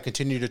 and just like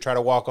continue to try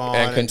to walk on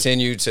and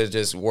continue to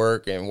just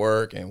work and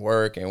work and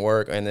work and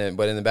work. And then,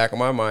 but in the back of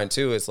my mind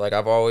too, it's like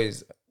I've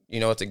always,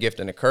 it's a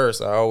gift and a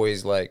curse. I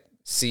always like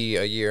see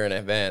a year in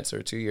advance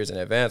or 2 years in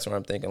advance where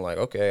I'm thinking like,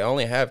 okay, I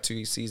only have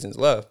 2 seasons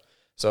left.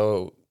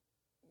 So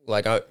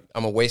like I'm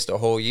gonna waste a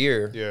whole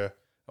year. Yeah.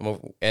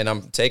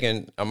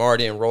 I'm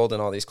already enrolled in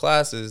all these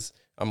classes.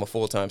 I'm a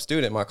full-time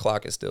student. My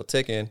clock is still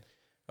ticking.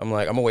 I'm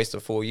like, I'm gonna waste a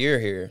full year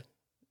here.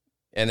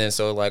 And then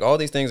so like all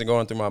these things are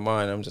going through my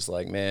mind. I'm just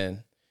like,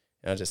 man,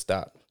 and I just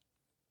stopped.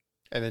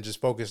 And then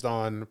just focused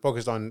on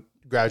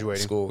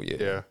graduating. School, yeah.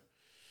 Yeah.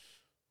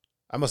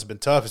 That must have been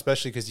tough,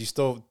 especially because you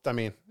still, I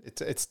mean,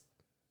 it's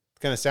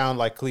going to sound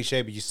like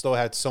cliche, but you still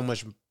had so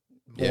much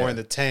more in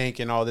the tank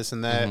and all this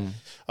and that.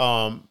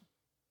 Mm-hmm.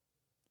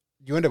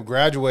 You end up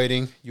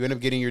graduating, you end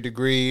up getting your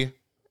degree,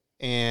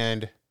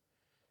 and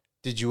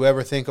did you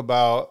ever think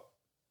about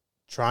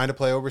trying to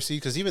play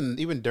overseas? Because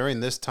even during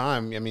this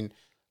time, I mean,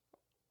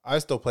 I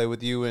still play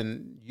with you,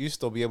 and you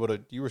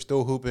were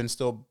still hooping,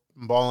 still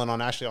balling on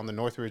the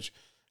Northridge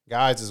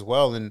guys as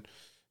well. And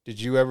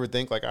did you ever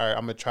think like, all right,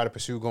 I'm gonna try to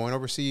pursue going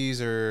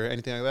overseas or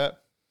anything like that?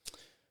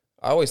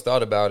 I always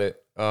thought about it.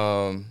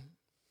 I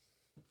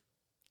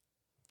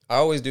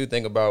always do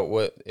think about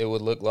what it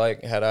would look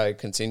like had I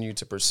continued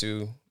to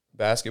pursue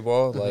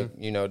basketball, like,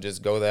 you know,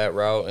 just go that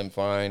route and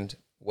find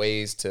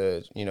ways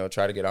to, you know,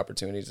 try to get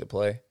opportunities to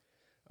play.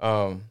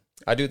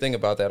 I do think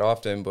about that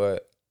often,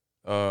 but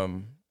I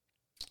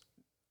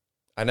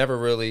never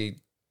really,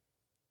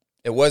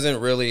 it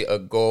wasn't really a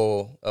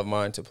goal of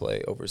mine to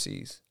play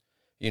overseas.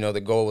 You know,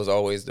 the goal was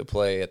always to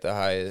play at the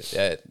highest,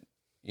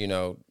 you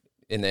know,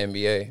 in the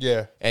NBA.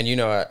 Yeah. And, you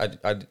know,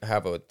 I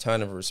have a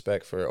ton of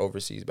respect for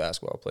overseas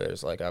basketball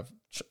players. Like I've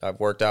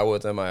worked out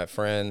with them. I have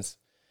friends.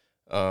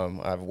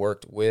 I've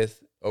worked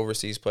with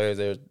overseas players.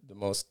 They're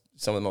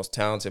some of the most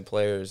talented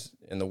players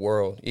in the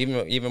world,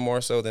 even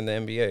more so than the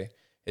NBA.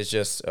 It's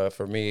just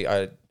for me,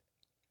 I've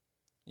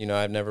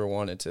never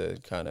wanted to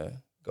kind of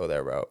go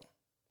that route.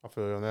 I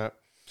feel you on that.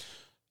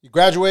 You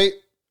graduate.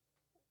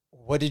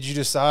 What did you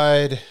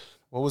decide?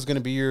 What was going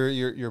to be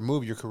your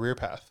move, your career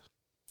path?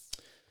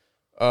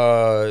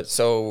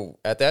 So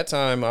at that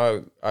time,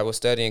 I was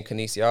studying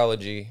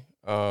kinesiology.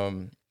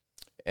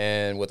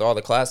 And with all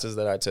the classes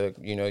that I took,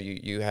 you know,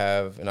 you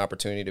have an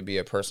opportunity to be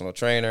a personal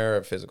trainer,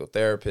 a physical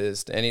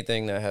therapist,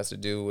 anything that has to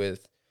do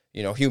with,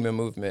 you know, human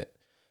movement.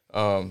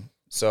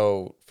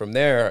 So from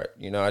there,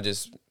 you know, I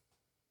just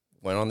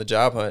went on the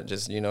job hunt,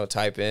 just, you know,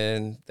 type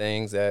in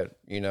things that,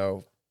 you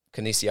know,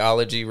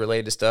 kinesiology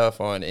related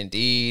stuff on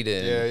Indeed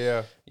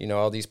and, you know,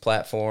 all these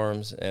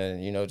platforms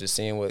and, you know, just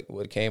seeing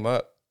what came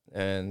up.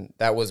 And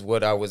that was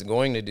what I was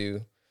going to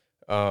do.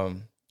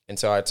 And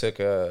so I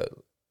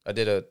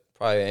did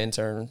probably an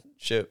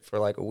internship for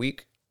like a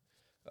week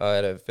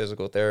at a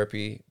physical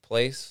therapy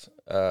place,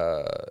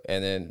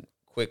 and then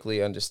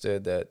quickly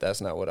understood that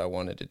that's not what I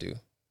wanted to do.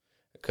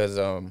 Because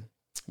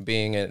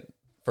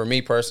for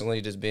me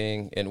personally, just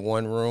being in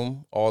one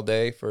room all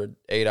day for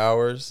 8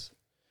 hours,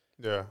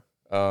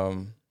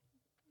 I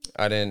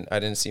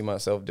didn't see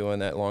myself doing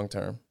that long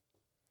term.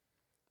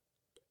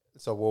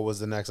 So what was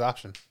the next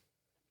option?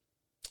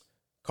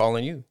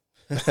 Calling you.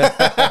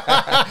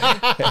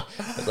 I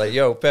was like,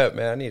 yo, Pep,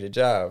 man, I need a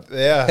job.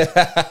 Yeah.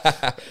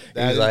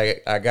 He's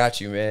like, I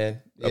got you,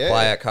 man.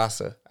 Apply at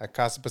Casa. At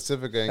Casa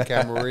Pacifica in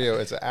Camarillo.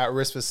 It's an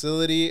at-risk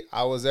facility.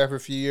 I was there for a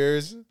few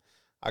years.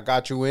 I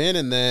got you in,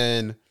 and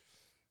then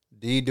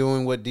D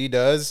doing what D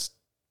does,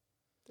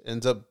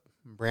 ends up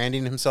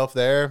branding himself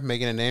there,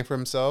 making a name for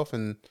himself,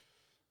 and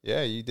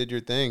yeah, you did your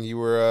thing. You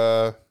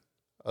were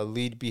a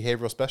lead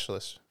behavioral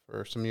specialist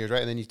for some years, right?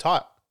 And then you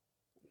taught.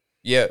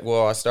 Yeah,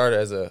 well, I started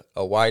as a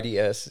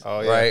YDS,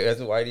 right? As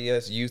a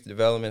YDS, Youth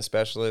Development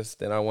Specialist.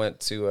 Then I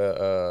went to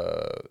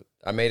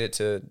I made it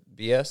to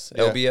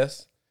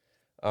LBS.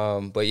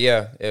 But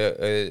yeah,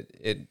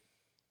 it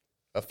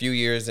a few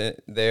years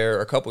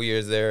there, a couple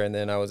years there, and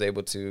then I was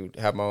able to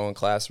have my own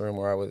classroom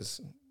where I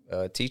was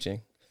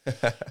teaching.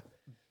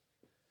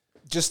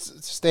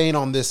 Just staying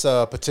on this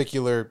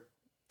particular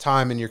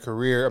time in your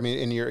career, I mean,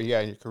 in your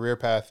career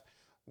path,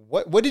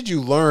 what did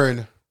you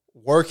learn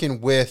working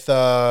with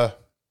that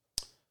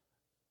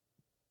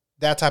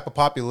type of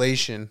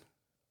population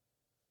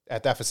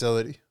at that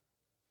facility?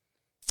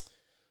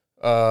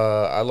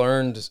 I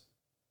learned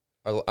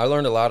a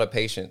lot of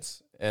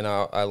patience, and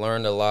I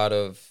learned a lot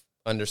of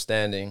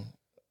understanding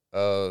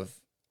of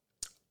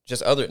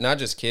just not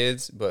just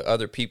kids, but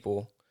other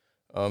people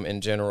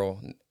in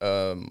general.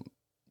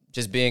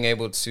 Just being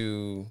able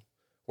to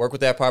work with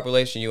that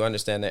population, you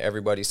understand that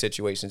everybody's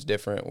situation is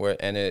different.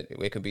 And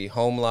it could be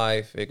home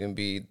life, it can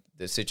be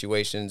the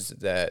situations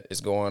that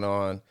is going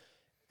on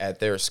at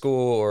their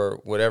school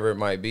or whatever it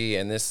might be.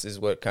 And this is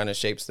what kind of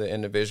shapes the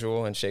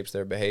individual and shapes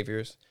their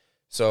behaviors.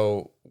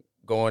 So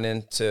going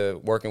into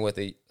working with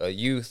a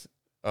youth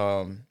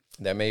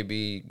that may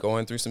be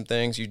going through some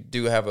things, you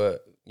do have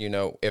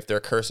if they're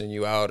cursing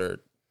you out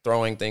or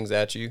throwing things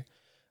at you,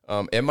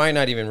 it might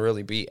not even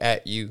really be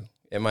at you.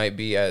 It might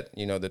be at,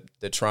 you know,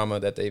 the trauma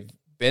that they've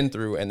been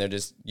through, and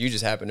you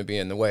just happen to be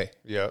in the way.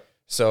 Yeah.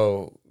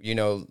 So, you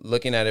know,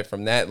 looking at it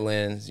from that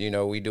lens, you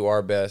know, we do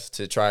our best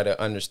to try to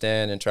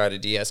understand and try to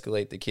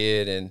de-escalate the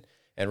kid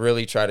and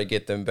really try to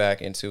get them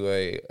back into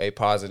a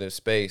positive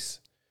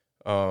space.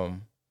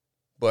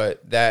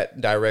 But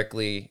that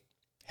directly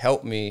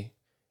helped me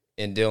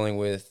in dealing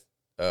with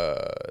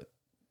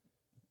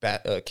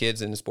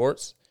kids in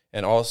sports,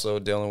 and also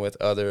dealing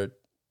with other,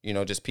 you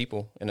know, just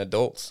people and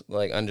adults,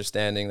 like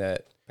understanding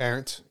that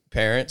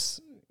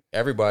parents,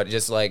 everybody,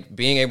 just like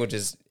being able to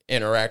just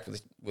interact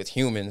with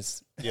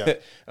humans. Yeah.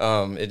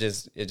 It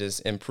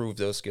just improved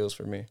those skills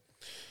for me.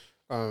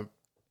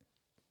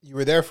 You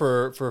were there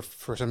for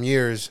some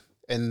years,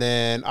 and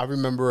then I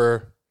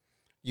remember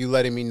you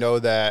letting me know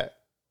that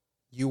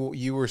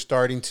you were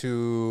starting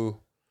to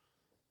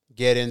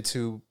get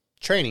into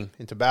training,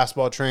 into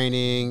basketball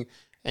training,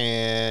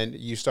 and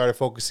you started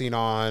focusing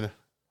on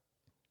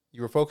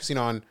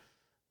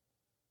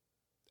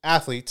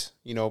athletes,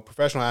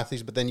 professional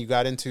athletes, but then you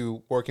got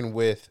into working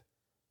with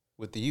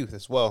the youth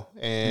as well.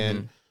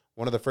 And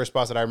one of the first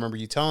spots that I remember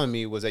you telling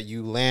me was that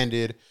you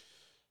landed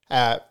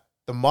at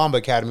the Mamba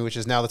Academy, which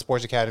is now the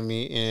Sports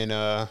Academy in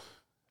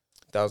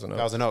Thousand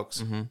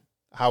Oaks. Mm-hmm.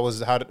 How was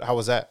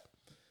that?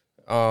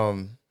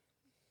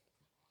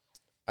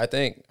 I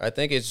think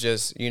it's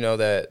just,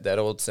 that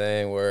old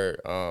saying where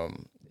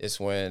it's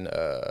when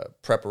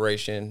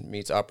preparation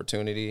meets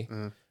opportunity.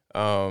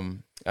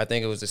 I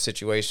think it was a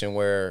situation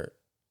where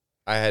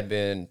I had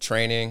been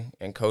training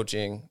and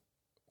coaching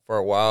for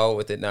a while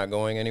with it not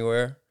going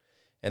anywhere.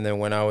 And then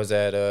when I was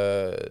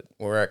when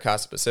we were at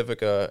Casa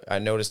Pacifica, I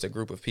noticed a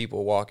group of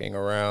people walking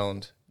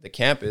around the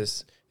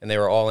campus, and they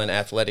were all in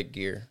athletic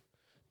gear.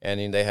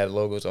 And they had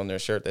logos on their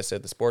shirt that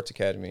said the Sports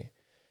Academy.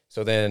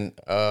 So then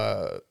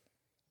I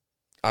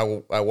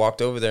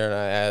walked over there and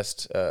I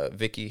asked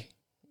Vicky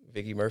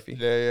Murphy.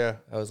 Yeah.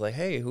 I was like,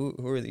 hey, who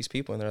are these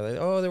people? And they're like,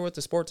 oh, they're with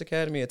the Sports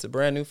Academy. It's a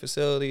brand new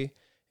facility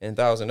in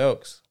Thousand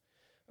Oaks.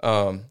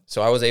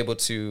 So I was able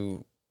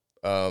to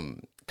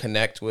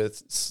connect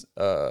with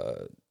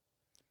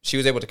she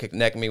was able to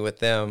connect me with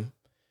them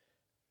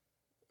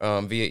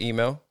via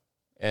email.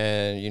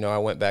 And, I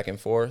went back and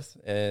forth,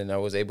 and I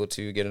was able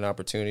to get an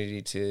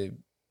opportunity to,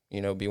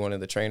 be one of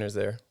the trainers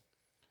there.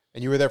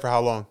 And you were there for how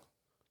long?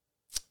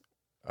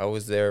 I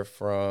was there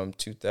from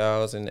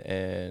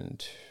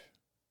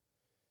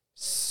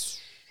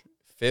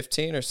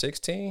 2015 or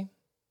 16,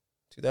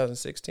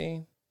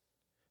 2016.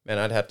 Man,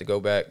 I'd have to go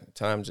back.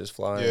 Time's just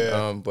flying.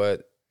 Yeah.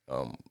 But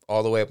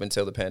all the way up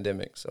until the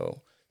pandemic. So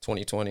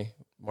 2020,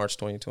 March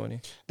 2020.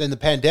 Then the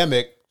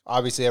pandemic,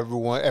 obviously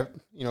everyone,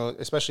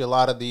 especially a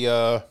lot of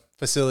the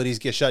facilities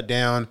get shut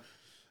down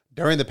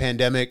during the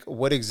pandemic.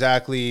 How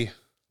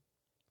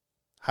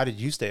did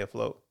you stay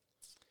afloat?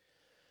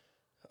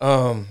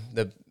 It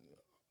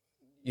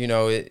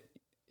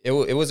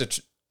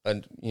was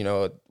a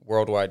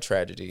worldwide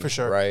tragedy, for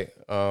sure, right?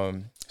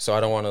 So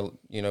I don't want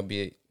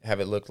to have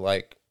it look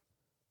like,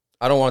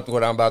 I don't want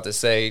what I'm about to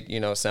say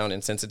sound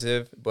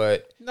insensitive,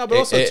 but no,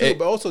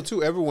 but also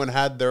too everyone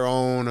had their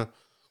own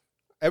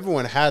like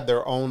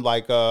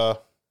I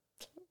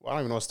don't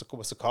even know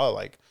what's to call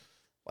it,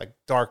 like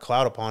dark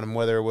cloud upon them,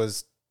 whether it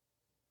was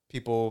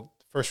people,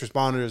 first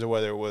responders, or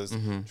whether it was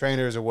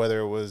trainers, or whether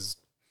it was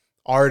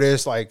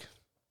artists. Like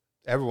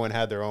everyone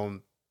had their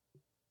own,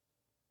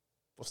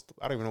 I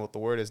don't even know what the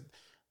word is,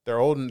 their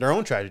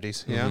own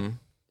tragedies,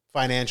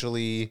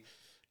 financially,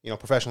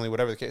 professionally,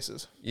 whatever the case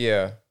is.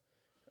 Yeah.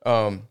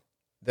 But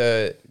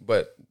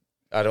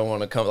I don't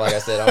want to come, like I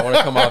said, I don't want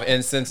to come off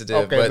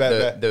insensitive, okay,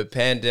 but the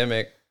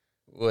pandemic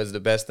was the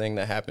best thing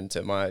that happened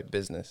to my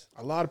business.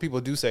 A lot of people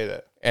do say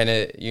that. And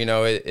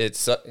it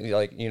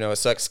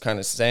sucks kind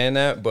of saying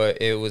that, but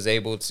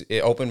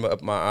it opened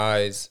up my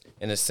eyes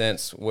in a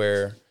sense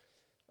where,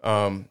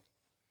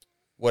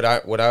 what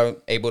I'm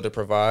able to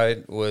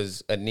provide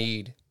was a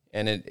need,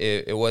 and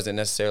it wasn't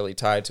necessarily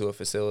tied to a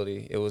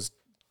facility. It was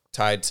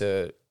tied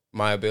to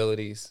my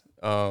abilities.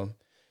 So,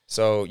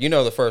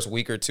 the first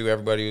week or two,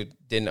 everybody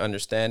didn't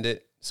understand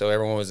it. So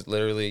everyone was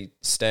literally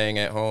staying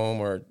at home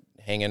or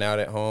hanging out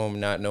at home,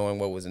 not knowing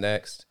what was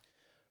next.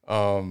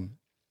 So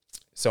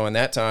in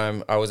that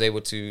time, I was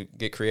able to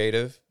get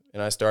creative,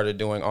 and I started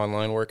doing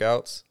online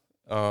workouts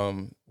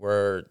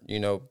where,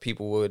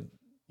 people would,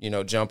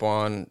 jump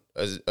on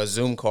a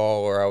Zoom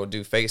call, or I would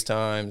do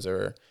FaceTimes,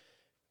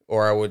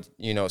 or I would,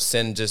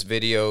 send just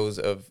videos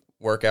of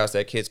workouts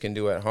that kids can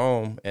do at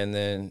home. And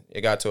then it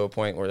got to a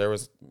point where there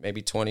was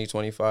maybe 20,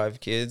 25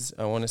 kids,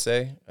 I want to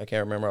say. I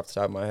can't remember off the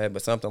top of my head,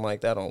 but something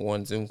like that on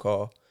one Zoom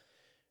call.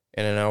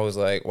 And then I was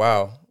like,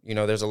 wow,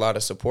 there's a lot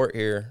of support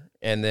here.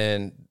 And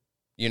then,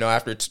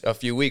 after a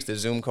few weeks, the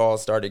Zoom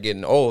calls started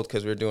getting old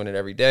because we were doing it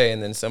every day.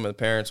 And then some of the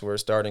parents were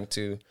starting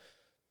to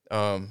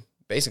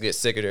basically get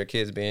sick of their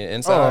kids being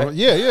inside. Oh,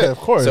 yeah, of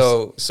course.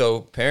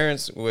 So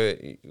parents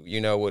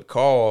would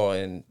call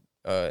and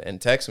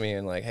text me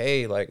and like,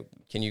 hey, like,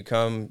 can you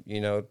come,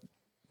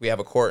 we have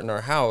a court in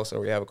our house, or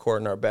we have a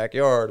court in our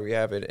backyard, we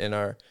have it in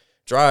our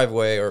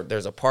driveway, or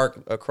there's a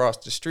park across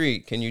the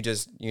street. Can you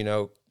just,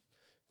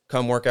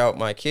 come work out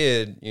my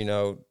kid?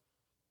 You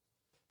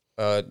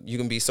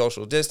can be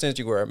social distance,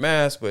 you wear a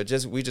mask, but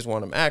we just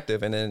want them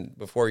active. And then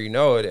before you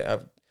know it,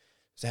 I've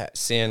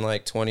seeing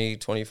like 20,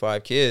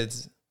 25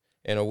 kids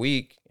in a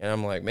week. And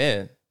I'm like,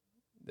 man,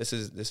 this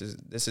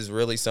is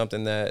really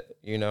something that,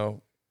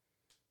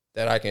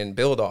 that I can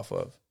build off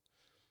of.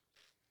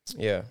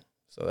 Yeah.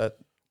 So that.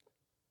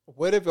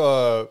 What if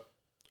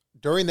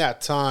during that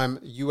time,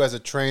 you as a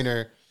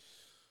trainer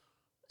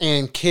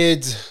and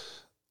kids,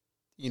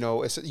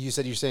 you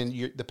said you're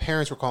saying the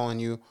parents were calling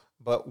you,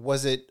 but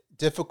was it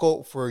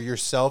difficult for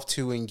yourself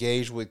to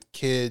engage with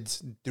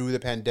kids through the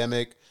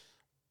pandemic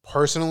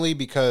personally?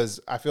 Because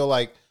I feel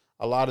like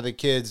a lot of the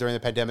kids during the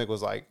pandemic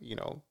was like,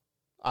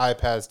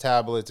 iPads,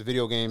 tablets,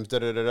 video games,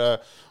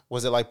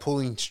 Was it like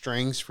pulling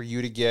strings for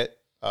you to get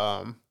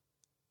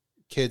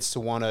kids to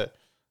want to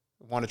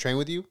train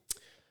with you?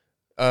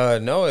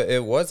 No,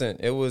 it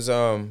wasn't. It was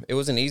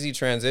an easy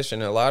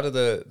transition. A lot of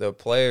the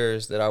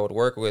players that I would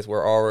work with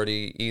were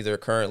already either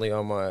currently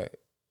on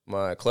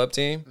my club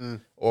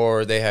team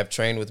or they have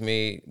trained with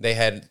me. They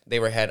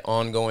had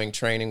ongoing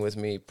training with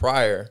me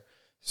prior.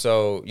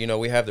 So,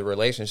 we have the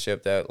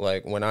relationship that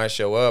like when I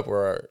show up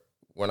or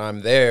when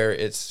I'm there,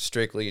 it's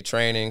strictly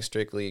training,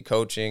 strictly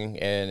coaching,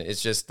 and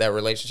it's just that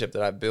relationship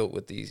that I built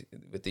with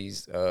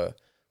these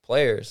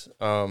players.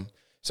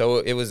 So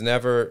it was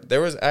never, there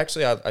was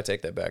actually, I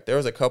take that back. There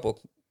was a couple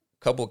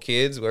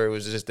kids where it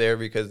was just there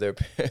because their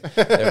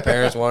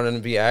parents wanted them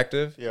to be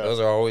active. Yeah. Those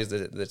are always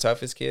the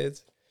toughest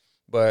kids.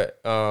 But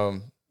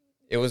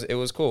it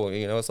was cool.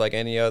 It's like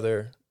any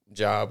other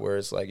job where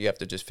it's like you have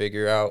to just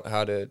figure out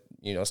how to,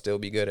 still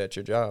be good at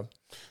your job.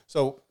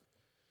 So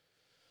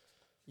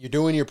you're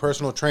doing your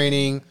personal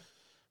training,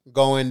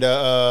 going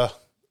to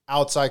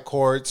outside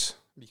courts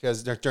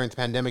because during the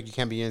pandemic you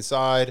can't be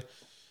inside.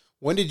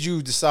 When did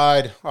you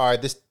decide, all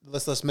right,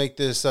 let's make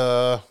this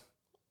a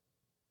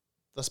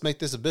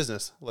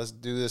business. Let's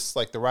do this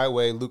like the right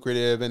way,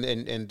 lucrative,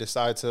 and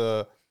decide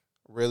to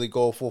really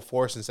go full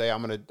force and say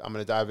I'm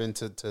gonna dive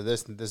into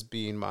this, and this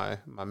being my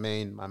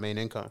main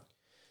income?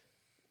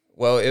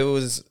 Well,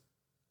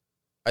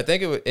 I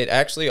think it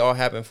actually all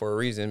happened for a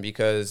reason,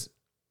 because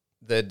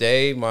the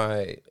day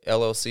my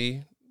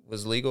LLC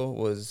was legal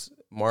was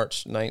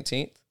March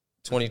 19th,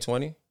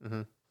 2020.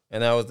 Mm-hmm.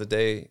 And that was the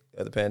day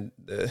of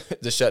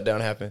the shutdown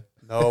happened.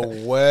 No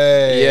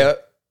way.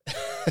 Yep.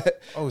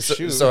 Oh,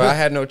 shoot. So I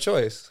had no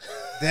choice.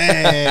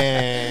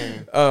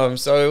 Dang.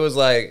 So it was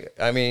like,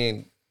 I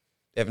mean,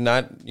 if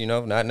not,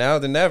 not now,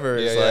 then never.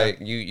 It's like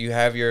you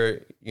have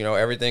your,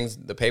 everything's,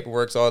 the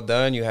paperwork's all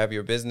done. You have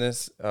your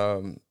business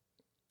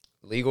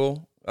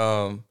legal.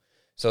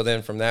 So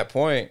then from that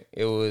point,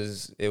 it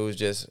was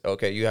just,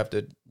 okay, you have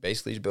to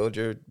basically build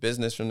your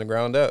business from the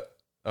ground up.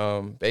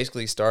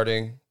 Basically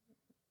starting,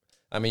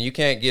 I mean, you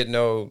can't get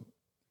no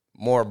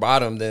more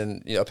bottom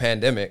than a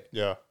pandemic.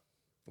 Yeah.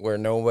 Where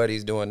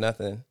nobody's doing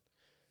nothing.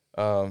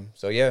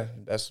 So yeah,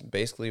 that's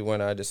basically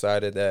when I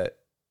decided that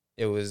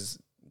it was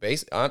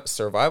based on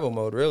survival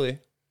mode, really,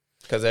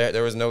 because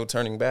there was no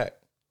turning back.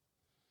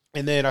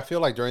 And then I feel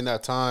like during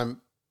that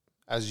time,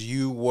 as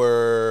you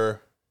were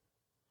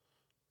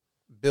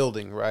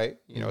building, right,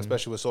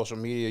 especially with social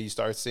media, you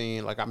start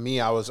seeing, like me,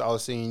 I was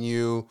seeing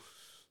you,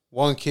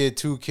 1 kid,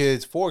 2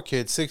 kids, 4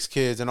 kids, 6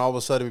 kids, and all of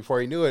a sudden,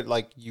 before you knew it,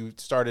 like you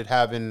started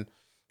having,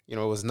 it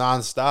was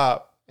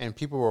nonstop, and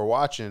people were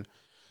watching.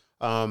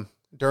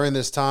 During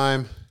this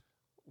time,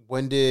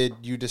 when did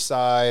you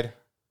decide,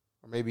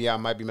 or maybe I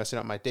might be messing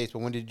up my dates, but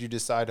when did you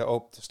decide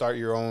to start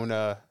your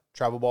own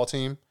travel ball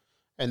team?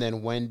 And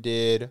then when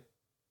did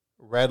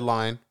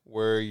Redline,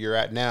 where you're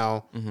at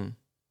now,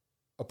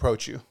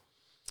 approach you?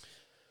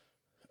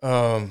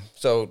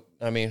 So,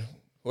 I mean,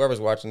 whoever's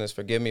watching this,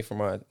 forgive me for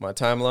my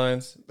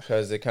timelines,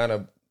 because it kind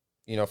of,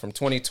 from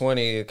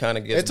 2020, it kind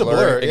of gets blurry. A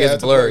blur. It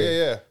gets blurry.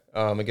 Yeah.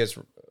 It gets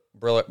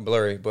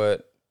blurry.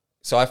 But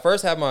so I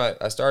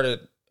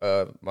started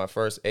my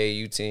first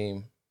AAU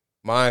team,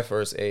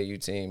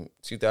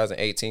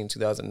 2018,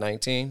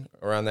 2019,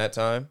 around that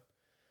time,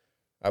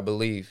 I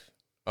believe.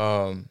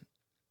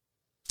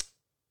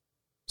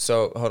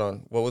 So hold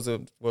on. What was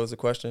the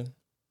question?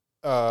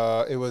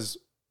 It was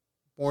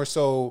more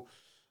so,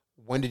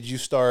 when did you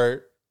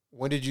start?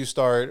 When do you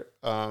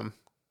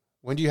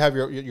have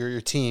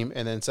your team?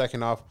 And then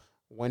second off,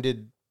 when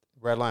did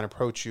Redline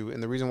approach you?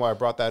 And the reason why I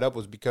brought that up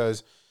was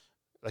because,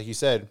 like you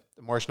said,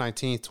 March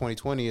 19th,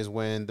 2020 is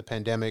when the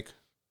pandemic,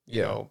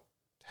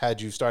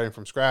 had you starting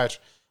from scratch,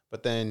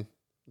 but then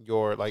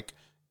your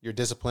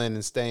discipline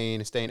and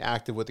staying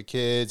active with the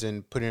kids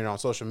and putting it on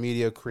social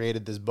media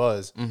created this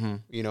buzz,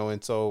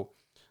 and so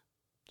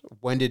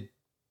when did,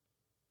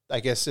 I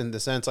guess in the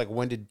sense, like,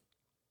 when did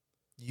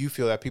you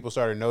feel that people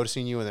started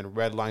noticing you and then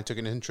Redline took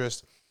an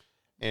interest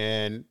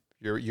in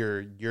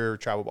your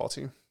travel ball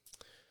team?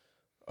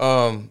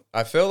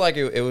 I feel like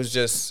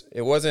it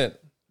wasn't,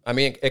 I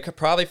mean, it could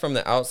probably, from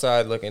the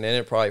outside looking in,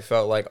 it probably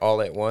felt like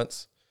all at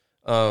once.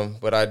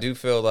 But I do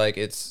feel like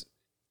it's,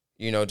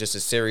 just a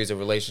series of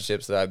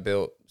relationships that I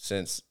built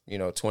since,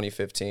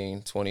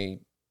 2015,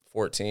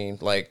 2014,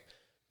 like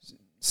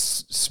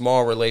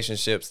small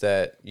relationships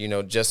that,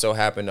 just so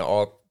happen to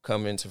all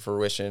come into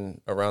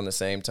fruition around the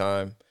same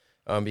time.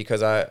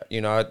 Because I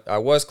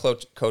was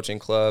coaching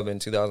club in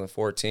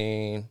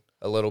 2014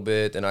 a little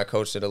bit, then I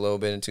coached it a little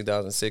bit in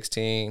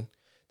 2016.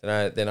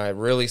 Then I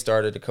really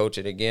started to coach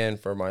it again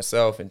for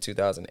myself in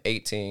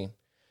 2018.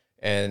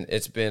 And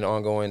it's been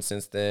ongoing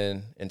since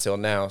then until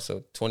now.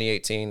 So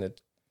 2018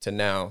 to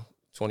now,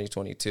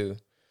 2022.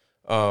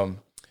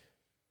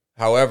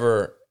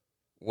 However,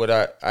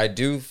 what I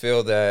do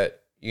feel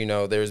that,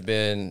 there's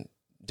been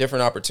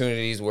different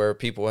opportunities where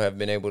people have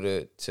been able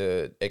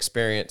to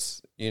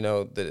experience,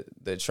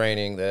 the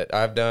training that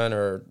I've done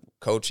or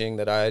coaching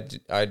that I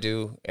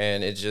do.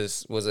 And it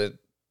just was a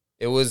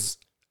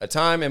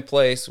time and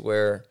place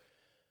where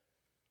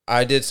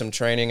I did some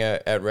training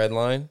at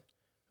Redline,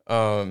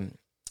 and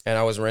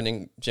I was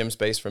renting gym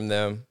space from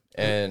them.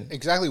 And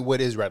exactly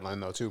what is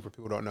Redline, though, too, for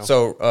people who don't know?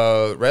 So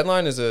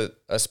Redline is a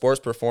sports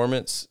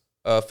performance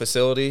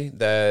facility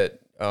that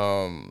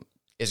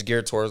is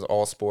geared towards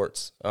all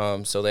sports.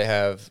 So they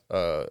have,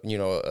 a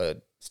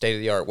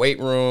state-of-the-art weight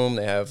room.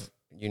 They have,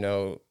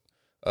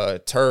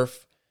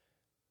 turf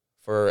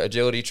for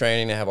agility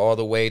training. They have all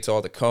the weights,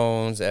 all the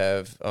cones. They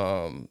have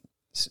a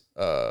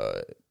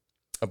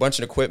bunch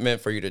of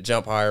equipment for you to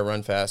jump higher,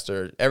 run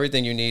faster,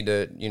 everything you need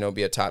to,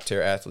 be a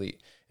top-tier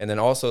athlete. And then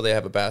also they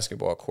have a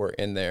basketball court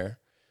in there.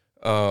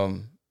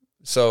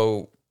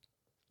 So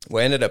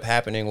what ended up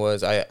happening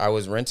was I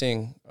was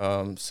renting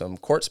some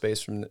court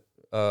space from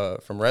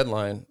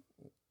Redline.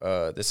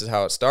 This is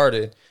how it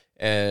started.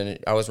 And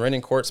I was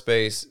renting court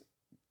space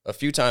a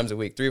few times a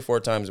week, 3 or 4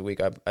 times a week,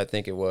 I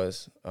think it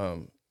was.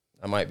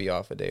 I might be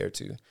off a day or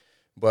two.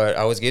 But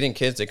I was getting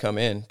kids to come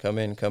in,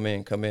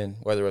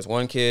 whether it was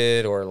 1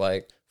 kid or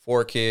like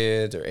 4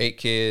 kids or 8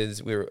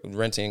 kids. We were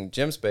renting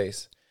gym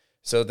space.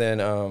 So then,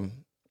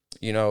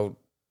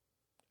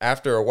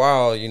 after a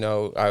while,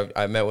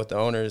 I met with the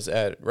owners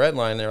at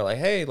Redline. They were like,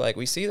 "Hey, like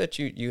we see that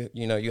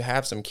you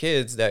have some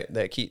kids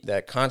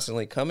that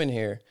constantly come in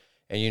here,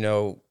 and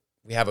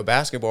we have a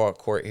basketball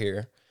court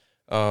here.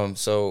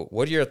 So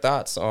what are your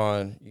thoughts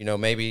on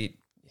maybe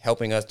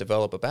helping us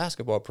develop a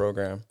basketball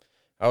program?"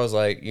 I was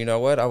like, you know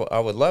what, I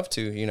would love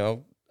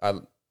to.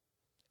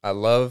 I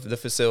love the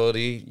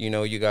facility.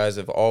 You guys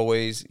have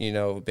always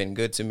been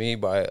good to me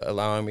by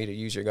allowing me to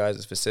use your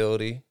guys'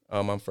 facility.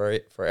 I'm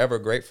forever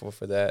grateful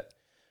for that.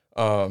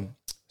 So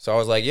I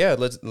was like, yeah,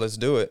 let's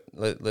do it.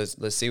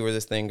 Let's see where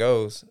this thing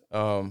goes.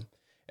 And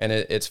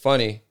it's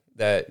funny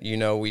that,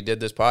 we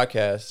did this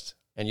podcast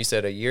and you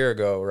said a year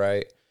ago,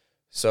 right?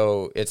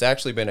 So it's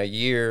actually been a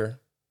year,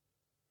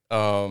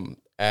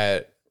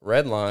 at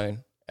Redline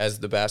as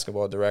the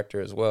basketball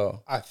director as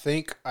well. I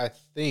think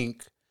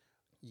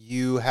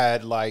you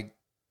had and I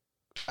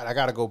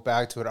got to go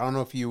back to it. I don't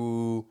know if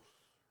you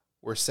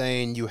were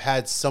saying you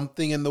had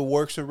something in the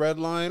works with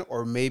Redline,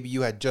 or maybe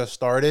you had just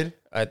started.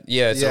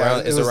 It's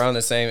around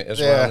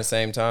the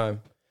same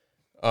time.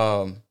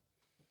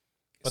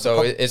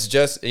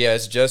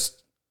 It's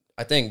just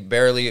I think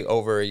barely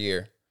over a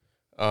year.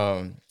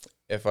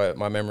 If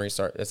my memory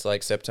starts, it's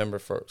like September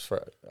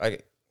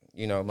 1st.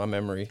 My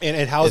memory.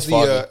 And how's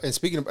and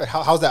speaking of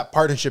how's that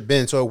partnership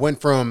been? So it went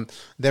from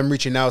them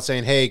reaching out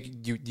saying, "Hey,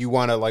 you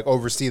want to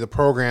oversee the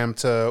program,"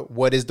 to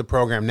what is the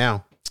program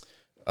now?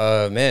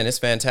 Man, it's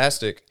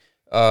fantastic.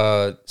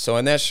 So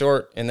in that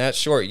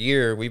short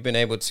year, we've been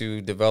able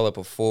to develop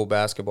a full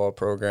basketball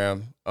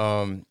program.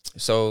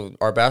 So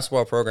our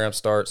basketball program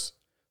starts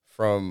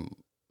from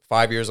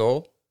 5 years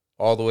old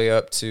all the way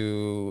up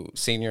to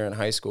senior in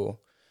high school.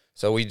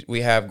 So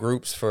we have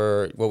groups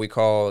for what we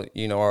call,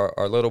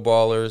 our little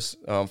ballers,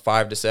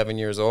 5 to 7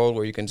 years old,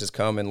 where you can just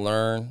come and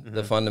learn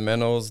the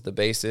fundamentals, the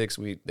basics.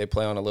 They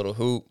play on a little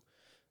hoop.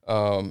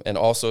 And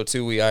also,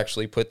 too, we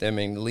actually put them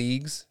in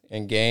leagues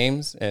and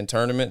games and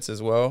tournaments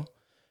as well.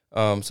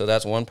 So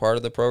that's one part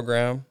of the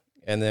program.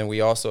 And then we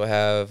also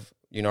have,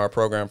 our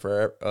program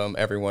for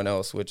everyone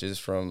else, which is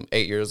from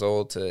 8 years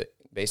old to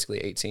basically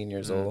 18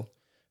 years old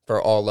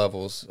for all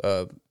levels.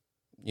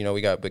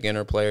 We got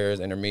beginner players,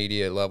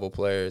 intermediate level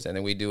players, and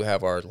then we do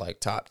have our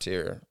top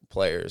tier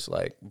players,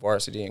 like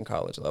varsity and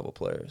college level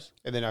players.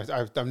 And then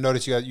I've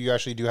noticed you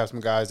actually do have some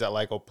guys that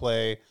will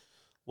play,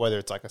 whether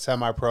it's a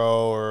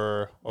semi-pro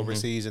or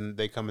overseas, and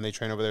they come and they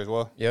train over there as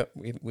well. Yep,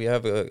 we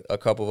have a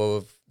couple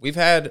of. We've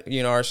had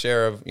our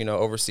share of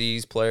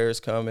overseas players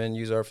come and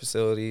use our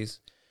facilities,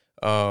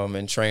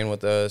 and train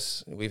with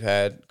us. We've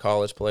had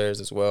college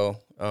players as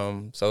well.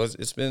 So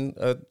it's been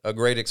a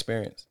great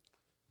experience.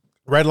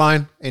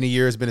 Redline in a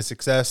year has been a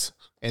success,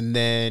 and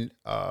then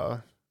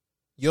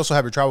you also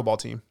have your travel ball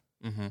team.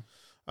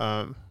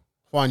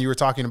 Juan, you were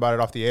talking about it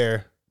off the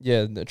air.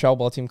 Yeah, the travel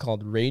ball team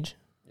called Rage.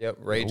 Yep,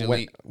 Rage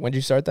Elite. When did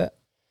you start that?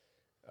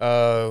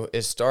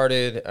 It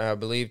started, I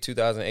believe,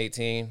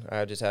 2018.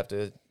 I just have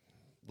to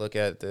look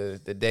at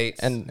the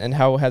dates. And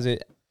how has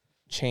it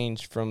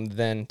changed from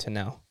then to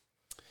now?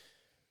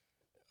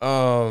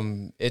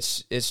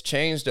 It's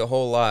changed a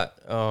whole lot.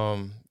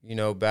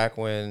 Back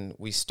when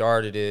we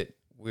started it,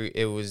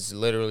 it was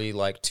literally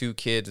 2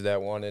 kids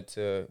that wanted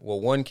to,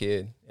 one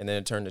kid, and then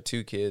it turned to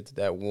 2 kids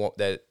that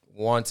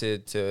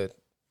wanted to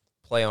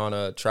play on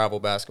a travel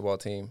basketball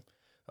team.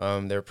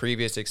 Their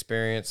previous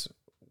experience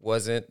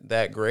wasn't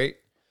that great.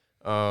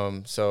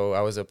 So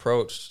I was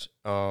approached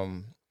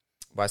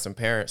by some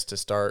parents to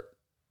start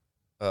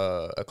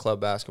a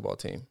club basketball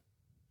team.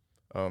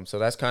 So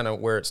that's kind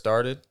of where it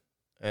started,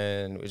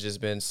 and it's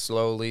just been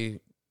slowly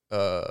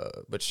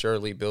but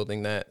surely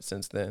building that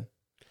since then.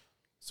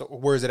 So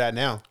where is it at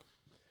now?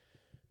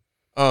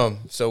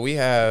 So we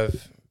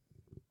have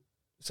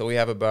So we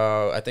have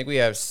about, I think we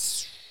have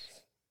 6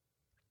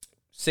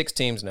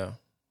 teams now.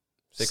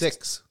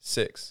 Six.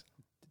 6.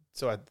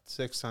 So at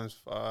 6 times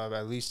 5,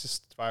 at least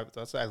just 5.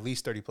 That's at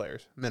least 30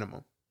 players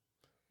minimum.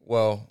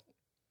 Well,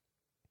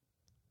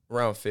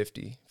 around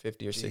 50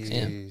 or 60.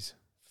 Jeez.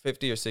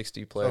 50 or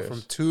 60 So players.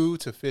 from 2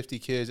 to 50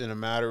 kids in a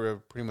matter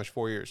of pretty much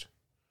 4 years.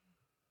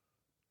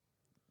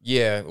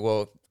 Yeah,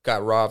 well,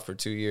 got robbed for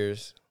 2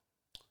 years.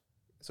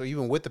 So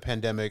even with the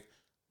pandemic,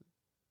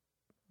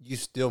 you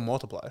still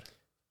multiplied.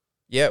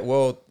 Yeah,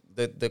 well,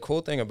 the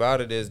cool thing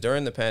about it is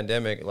during the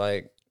pandemic,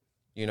 like,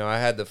 you know, I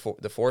had the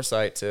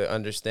foresight to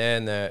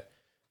understand that,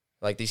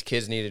 like, these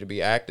kids needed to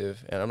be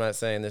active. And I'm not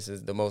saying this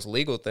is the most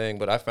legal thing,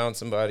 but I found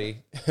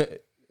somebody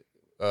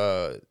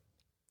that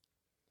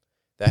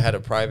had a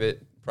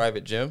private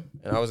gym,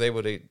 and I was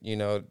able to, you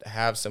know,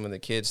 have some of the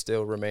kids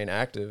still remain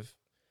active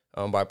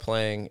by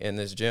playing in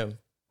this gym.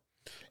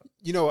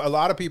 You know, a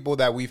lot of people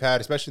that we've had,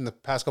 especially in the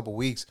past couple of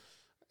weeks,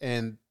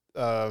 and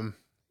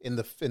in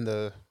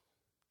the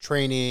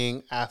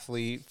training,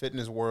 athlete,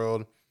 fitness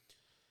world,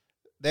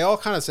 they all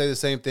kind of say the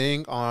same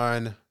thing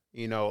on,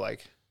 you know,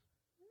 like,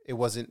 it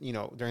wasn't, you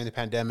know, during the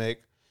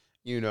pandemic,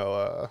 you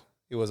know,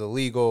 it was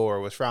illegal or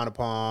was frowned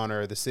upon,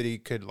 or the city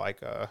could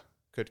like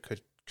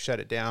could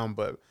shut it down.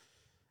 But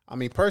I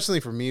mean,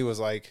 personally, for me, it was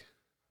like,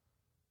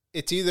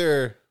 it's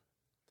either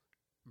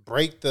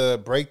break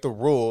the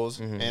rules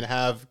and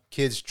have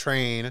kids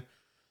train,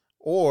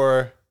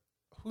 or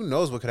who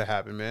knows what could have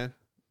happened, man.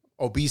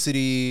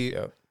 Obesity,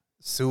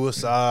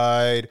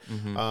 suicide,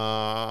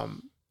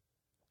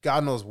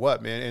 God knows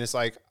what, man. And it's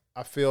like,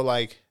 I feel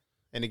like,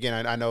 and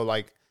again, I know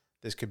like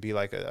this could be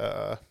like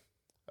an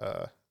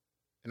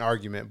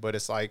argument, but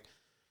it's like,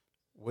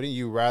 wouldn't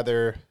you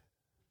rather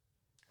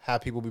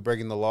have people be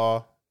breaking the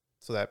law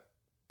so that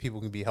people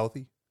can be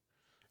healthy? You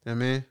know what I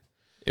mean?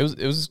 It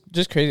was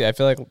just crazy. I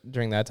feel like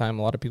during that time,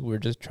 a lot of people were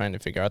just trying to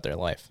figure out their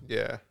life,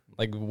 Yeah,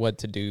 like what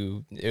to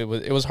do. It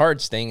was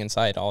hard staying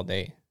inside all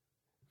day.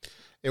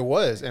 it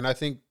was. And I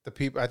think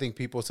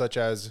people such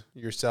as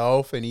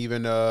yourself, and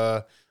even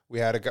we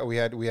had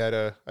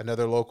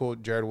another local,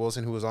 Jared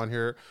Wilson, who was on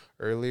here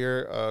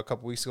earlier a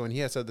couple weeks ago, and he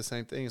had said the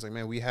same thing. He's like,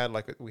 man, we had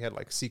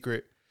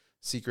secret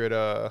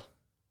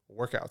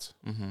workouts.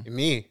 And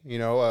me, you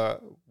know,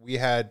 we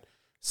had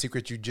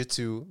secret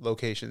jiu-jitsu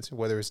locations,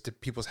 whether it's to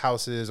people's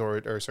houses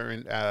or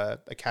certain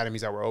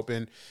academies that were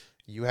open.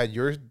 You had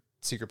your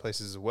secret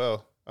places as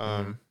well.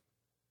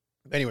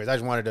 Anyways, I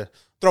just wanted to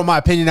throw my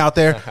opinion out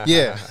there.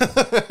 Yeah.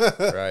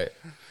 Right.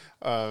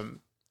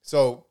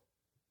 So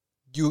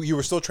you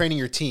were still training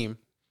your team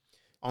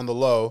on the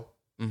low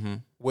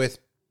with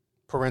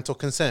parental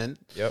consent.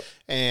 Yep.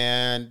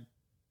 And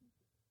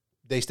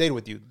they stayed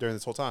with you during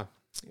this whole time.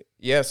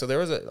 Yeah, so there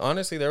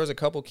was a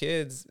couple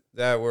kids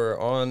that were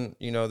on,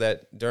 you know,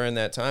 that during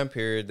that time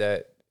period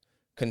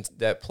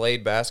that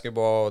played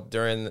basketball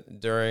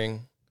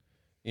during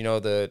you know,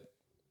 the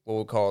what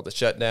we call it, the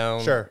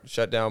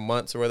shutdown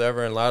months or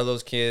whatever, and a lot of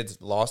those kids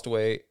lost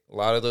weight. A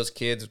lot of those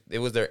kids, it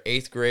was their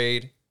 8th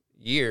grade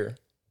year.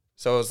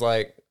 So it's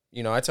like,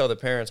 you know, I tell the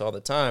parents all the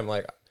time,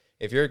 like,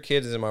 if your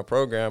kid is in my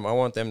program, I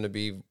want them to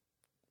be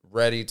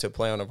ready to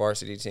play on a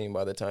varsity team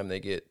by the time they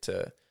get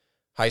to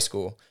high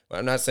school.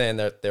 I'm not saying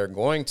that they're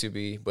going to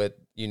be, but,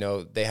 you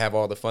know, they have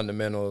all the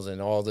fundamentals and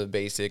all the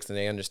basics, and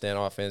they understand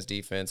offense,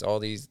 defense, all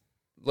these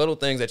little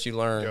things that you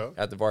learn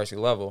at the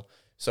varsity level.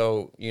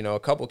 So, you know, a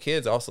couple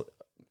kids also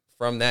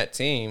from that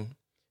team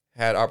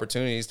had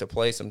opportunities to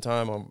play some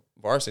time on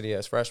varsity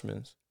as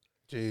freshmen.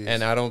 Jeez.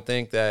 And I don't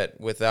think that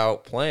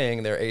without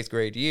playing their 8th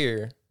grade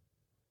year,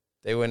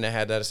 they wouldn't have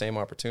had that same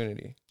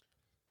opportunity.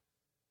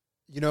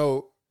 You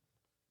know,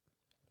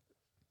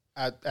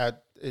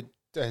 in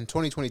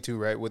 2022,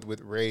 right,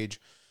 with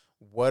Rage,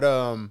 what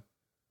do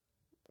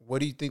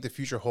you think the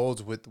future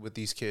holds with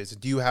these kids?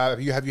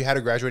 Have you had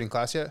a graduating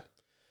class yet?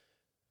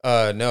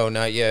 No,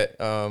 not yet.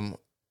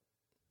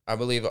 I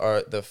believe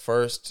the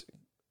first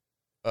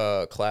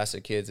class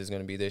of kids is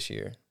going to be this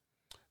year.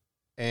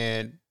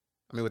 And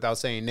I mean, without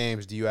saying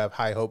names, do you have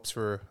high hopes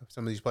for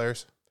some of these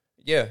players?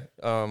 Yeah,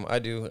 I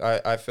do.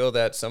 I feel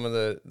that some of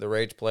the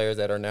Rage players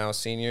that are now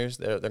seniors,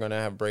 they're going to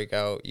have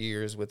breakout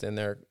years within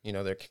their, you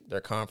know,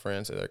 their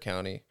conference or their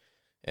county.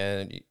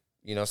 And,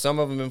 you know, some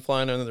of them have been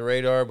flying under the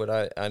radar,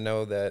 but I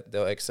know that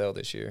they'll excel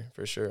this year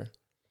for sure.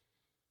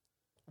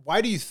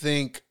 Why do you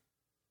think,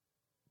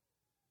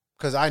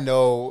 because I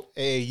know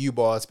AAU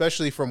ball,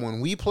 especially from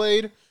when we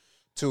played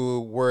to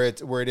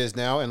where it is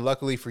now, and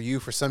luckily for you,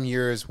 for some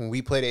years when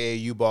we played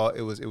AAU ball,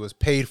 it was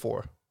paid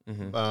for.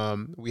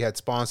 We had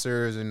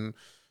sponsors and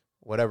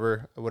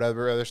whatever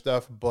other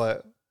stuff,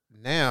 but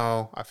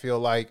now I feel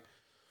like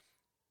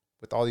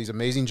with all these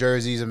amazing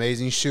jerseys,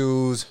 amazing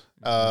shoes,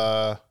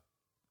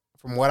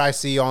 from what I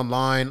see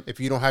online,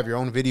 if you don't have your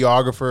own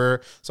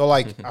videographer, so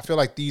like I feel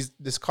like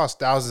this costs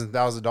thousands and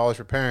thousands of dollars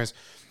for parents.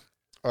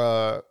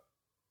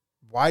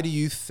 Why do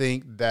you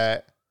think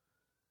that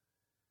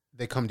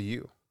they come to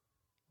you?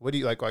 What do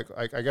you like?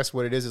 I guess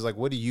what it is like,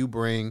 what do you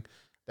bring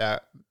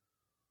that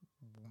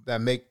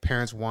make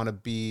parents want to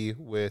be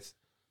with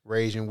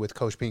Rage and with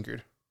Coach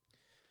Pinkard?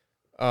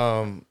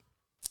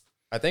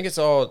 I think it's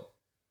all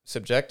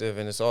subjective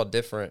and it's all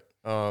different.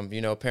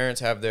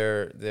 Parents have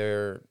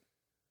their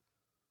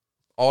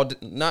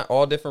not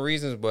all different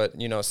reasons, but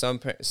some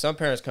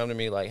parents come to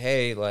me like,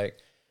 hey, like,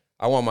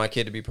 I want my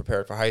kid to be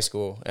prepared for high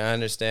school. And I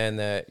understand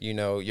that,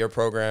 your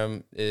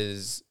program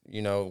is,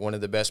 one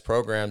of the best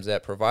programs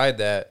that provide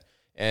that.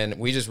 And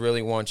we just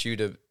really want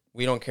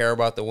we don't care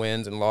about the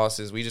wins and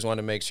losses. We just want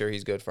to make sure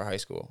he's good for high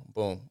school.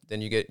 Boom.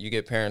 Then you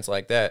get parents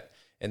like that.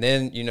 And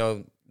then,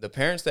 the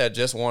parents that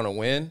just want to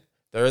win,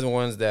 they're the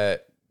ones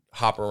that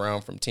hop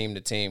around from team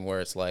to team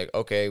where it's like,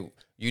 okay,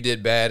 you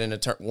did bad in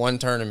one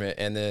tournament.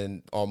 And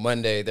then on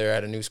Monday they're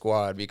at a new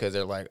squad because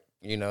they're like,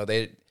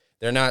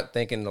 they're not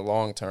thinking the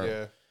long term.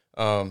 Yeah.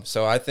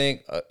 So I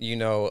think,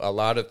 a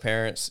lot of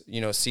parents,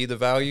 see the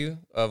value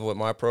of what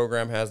my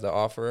program has to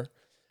offer.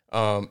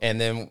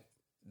 And then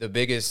the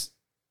biggest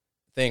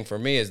thing for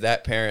me is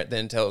that parent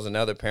then tells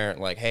another parent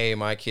like, hey,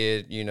 my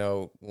kid,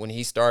 when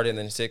he started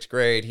in 6th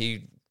grade,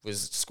 he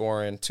was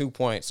scoring 2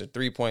 points or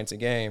 3 points a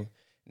game.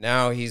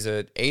 Now he's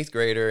an 8th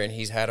grader and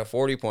he's had a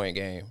 40-point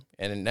game.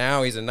 And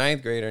now he's a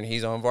 9th grader and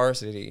he's on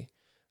varsity.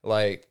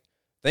 Like,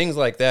 things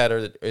like that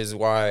is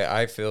why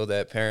I feel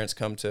that parents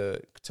come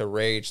to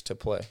Rage to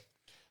play.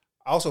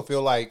 I also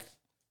feel like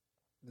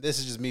this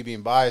is just me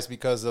being biased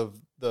because of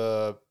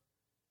the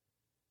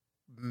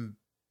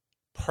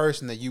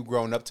person that you've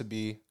grown up to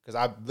be, because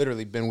I've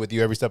literally been with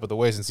you every step of the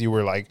way since you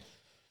were like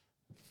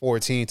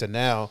 14 to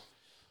now.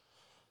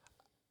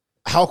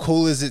 How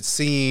cool is it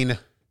seeing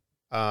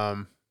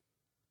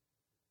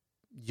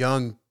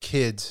young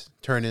kids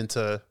turn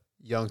into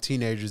young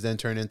teenagers, then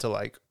turn into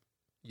like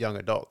young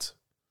adults?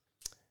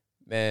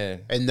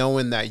 Man. And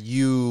knowing that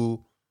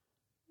you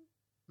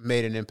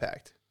made an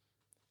impact.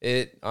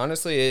 It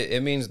honestly,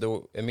 it means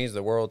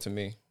the world to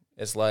me.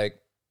 It's like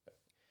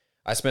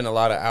I spend a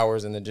lot of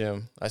hours in the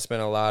gym. I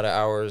spend a lot of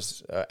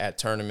hours at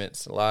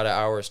tournaments, a lot of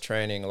hours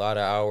training, a lot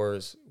of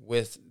hours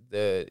with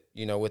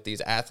with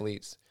these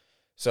athletes.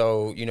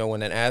 So,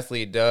 when an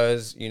athlete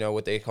does,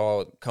 what they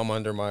call come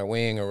under my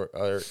wing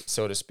or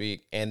so to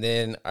speak, and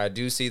then I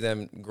do see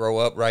them grow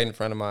up right in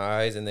front of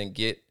my eyes and then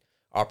get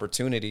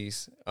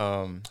opportunities.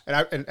 And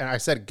I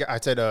said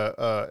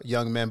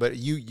young men, but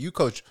you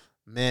coach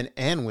men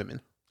and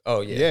women.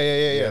 Oh yeah.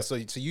 Yeah. So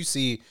you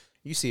see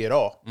it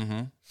all.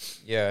 Mm-hmm.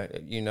 Yeah,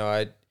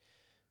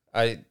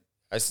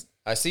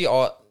 I see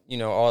all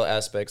all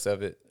aspects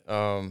of it.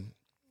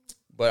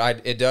 But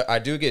I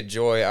do get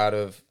joy out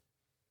of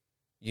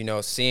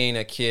seeing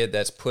a kid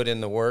that's put in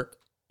the work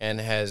and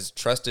has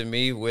trusted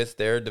me with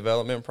their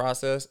development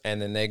process,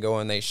 and then they go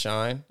and they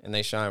shine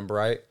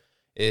bright.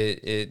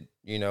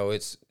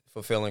 It's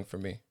fulfilling for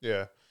me.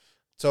 Yeah.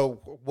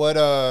 So what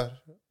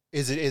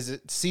is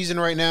it season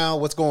right now?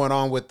 What's going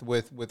on with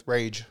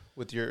Rage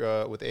with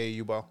your with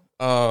AAU ball?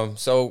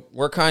 So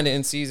we're kind of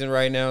in season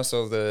right now.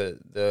 So the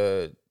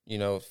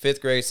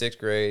 5th grade, 6th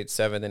grade,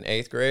 7th and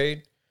 8th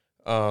grade,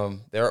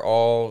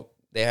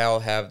 they all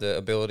have the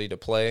ability to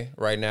play.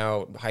 Right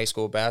now, high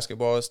school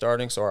basketball is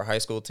starting, so our high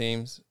school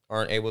teams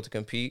aren't able to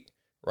compete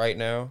right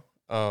now.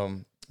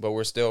 But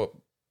we're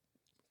still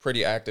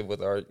pretty active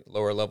with our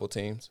lower level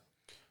teams.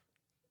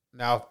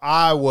 Now, if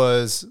I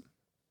was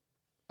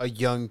a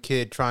young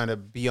kid trying to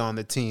be on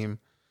the team,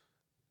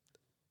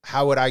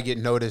 how would I get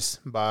noticed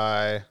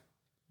by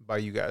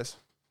you guys?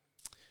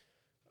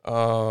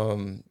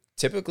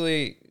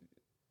 Typically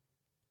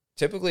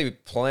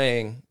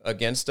playing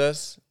against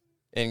us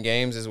in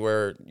games is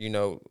where,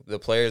 the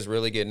players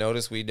really get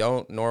noticed. We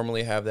don't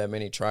normally have that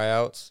many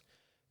tryouts.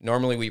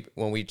 Normally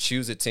when we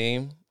choose a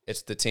team,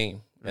 it's the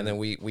team. Mm-hmm. And then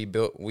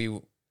we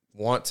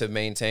want to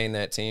maintain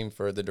that team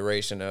for the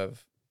duration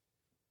of,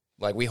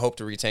 like, we hope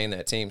to retain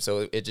that team.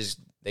 So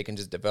they can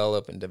just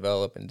develop and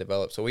develop and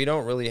develop. So we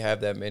don't really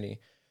have that many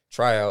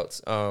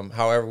tryouts.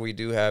 However, we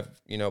do have,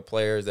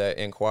 players that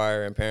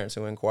inquire and parents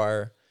who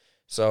inquire.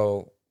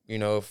 So,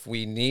 if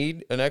we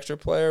need an extra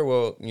player,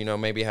 we'll,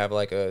 maybe have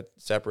like a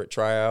separate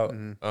tryout.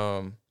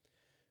 Mm-hmm.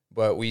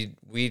 But we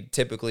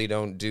typically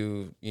don't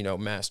do,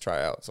 mass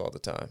tryouts all the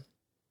time.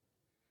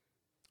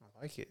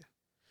 I like it.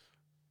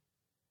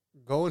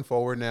 Going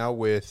forward now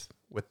with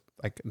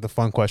like the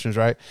fun questions,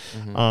 right?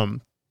 Mm-hmm.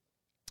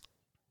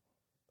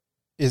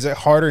 Is it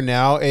harder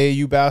now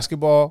AAU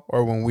basketball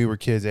or when we were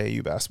kids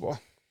AAU basketball?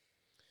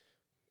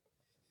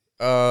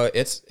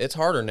 It's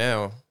harder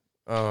now.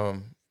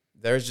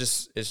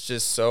 It's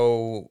just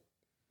so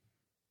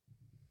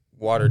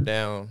watered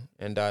down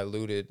and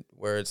diluted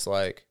where it's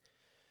like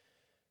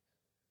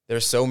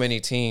there's so many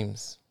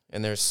teams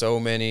and there's so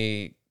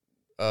many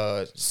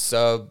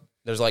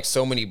there's like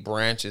so many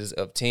branches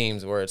of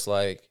teams where it's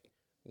like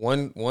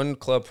one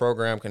club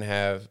program can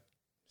have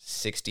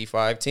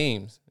 65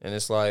 teams, and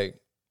it's like,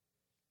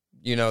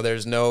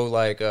 there's no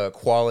like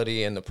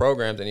quality in the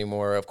programs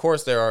anymore. Of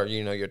course there are,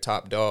 your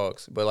top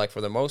dogs, but like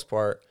for the most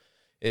part,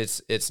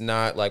 it's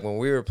not like when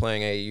we were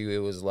playing AAU, it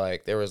was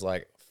like there was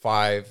like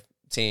 5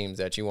 teams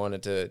that you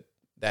wanted to,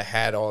 that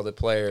had all the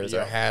players,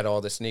 or had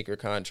all the sneaker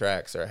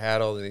contracts, or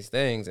had all of these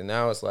things. And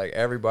now it's like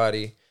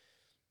everybody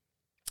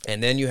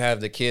And then you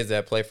have the kids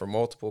that play for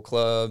multiple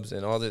clubs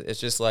and all that. It's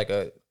just like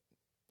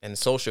and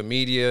social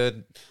media.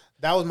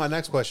 That was my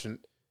next question.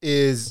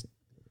 Is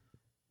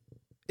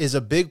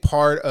a big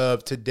part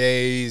of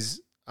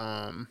today's,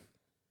 I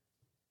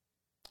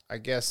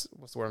guess,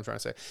 what's the word I'm trying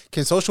to say?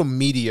 Can social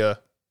media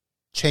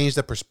change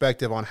the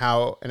perspective on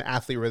how an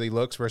athlete really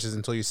looks versus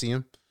until you see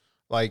him?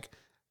 Like,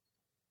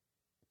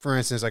 for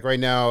instance, like right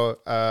now,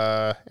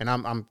 and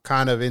I'm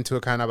kind of into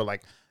it, but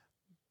like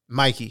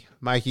Mikey,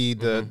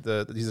 he's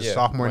a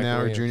sophomore Mike now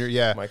Williams. or junior.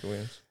 Yeah. Michael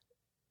Williams.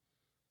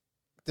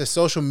 Does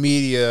social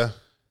media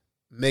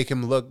make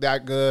him look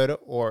that good,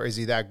 or is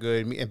he that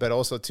good? But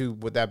also, too,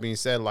 with that being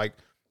said, like,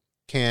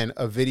 can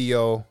a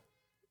video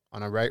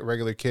on a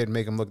regular kid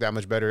make him look that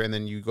much better? And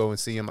then you go and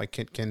see him, like,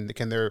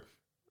 can their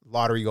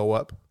lottery go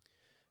up?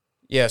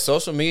 Yeah,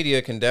 social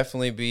media can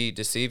definitely be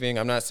deceiving.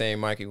 I'm not saying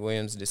Mikey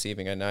Williams is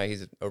deceiving at night.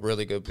 He's a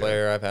really good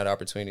player. Yeah. I've had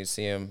opportunity to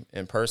see him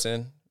in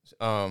person.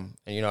 And,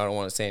 I don't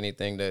want to say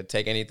anything to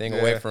take anything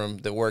away from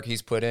the work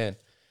he's put in.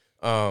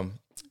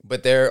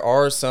 But there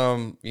are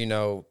some,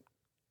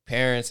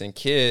 parents and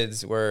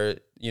kids where,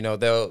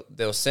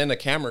 they'll send a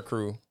camera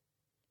crew,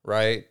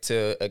 right,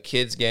 to a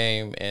kid's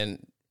game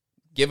and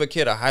give a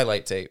kid a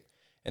highlight tape.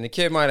 And the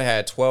kid might have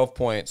had 12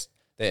 points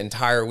the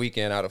entire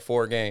weekend out of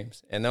 4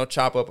 games. And they'll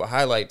chop up a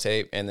highlight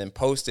tape and then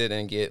post it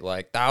and get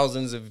like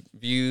thousands of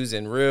views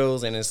and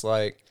reels. And it's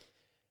like,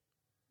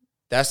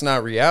 that's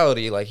not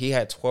reality. Like, he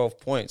had 12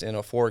 points in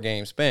a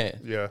 4-game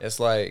span. Yeah. It's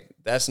like,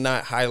 that's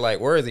not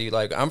highlight worthy.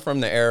 Like, we're from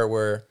the era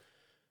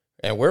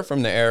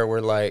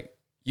where, like,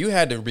 you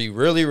had to be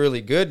really,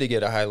 really good to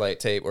get a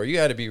highlight tape, or you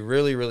had to be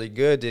really, really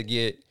good to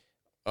get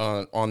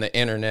on the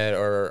internet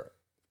or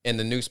in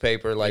the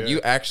newspaper. Like,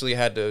 you actually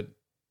had to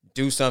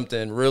do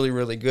something really,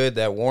 really good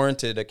that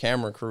warranted a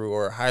camera crew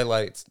or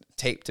highlights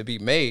tape to be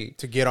made.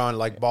 To get on,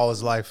 like, Ball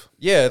is Life.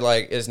 Yeah,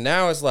 like, it's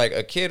like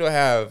a kid will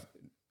have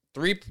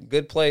 3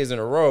 good plays in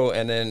a row,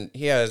 and then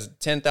he has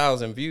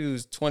 10,000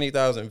 views,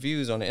 20,000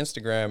 views on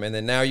Instagram, and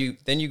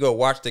then you go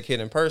watch the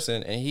kid in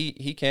person, and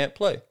he can't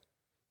play.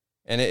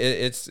 And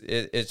it's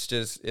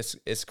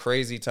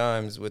crazy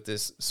times with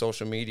this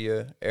social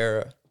media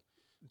era.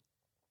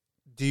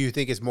 Do you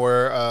think it's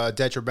more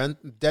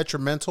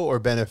detrimental or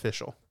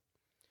beneficial?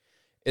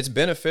 It's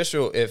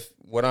beneficial if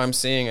what I'm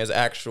seeing is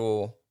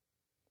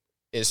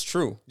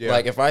true. Yeah.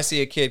 Like, if I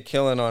see a kid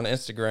killing on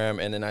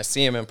Instagram and then I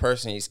see him in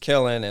person, he's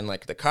killing, and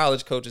like the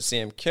college coaches see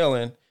him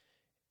killing,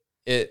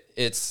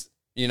 it's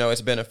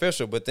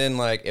beneficial. But then,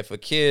 like, if a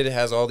kid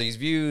has all these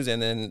views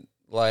and then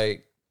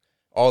like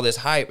all this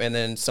hype, and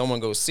then someone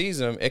goes sees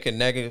him, it can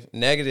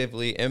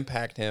negatively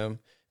impact him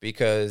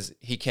because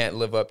he can't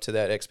live up to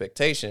that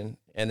expectation.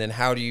 And then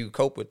how do you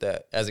cope with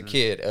that as a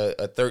kid,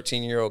 a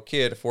 13-year-old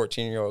kid, a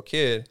 14-year-old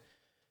kid?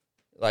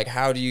 Like,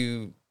 how do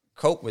you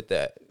cope with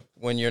that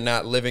when you're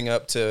not living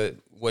up to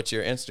what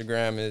your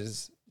Instagram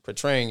is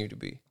portraying you to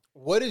be?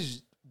 What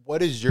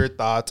is your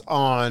thoughts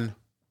on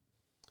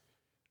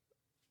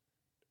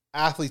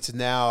athletes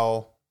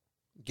now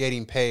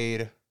getting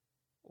paid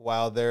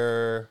while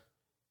they're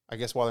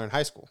in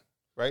high school,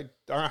 right?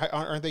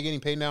 Aren't they getting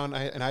paid now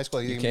in high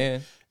school? You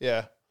can.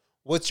 Yeah.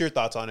 What's your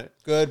thoughts on it?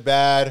 Good,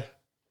 bad,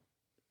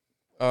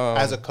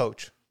 as a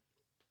coach?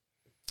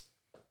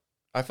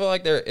 I feel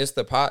like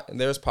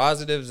there's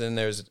positives and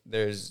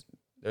there's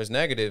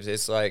negatives.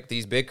 It's like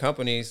these big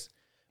companies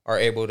are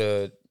able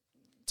to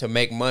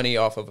make money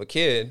off of a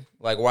kid.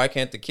 Like, why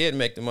can't the kid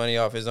make the money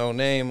off his own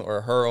name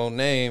or her own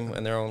name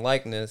and their own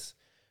likeness?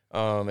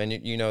 And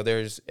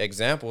there's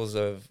examples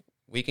of,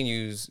 we can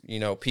use,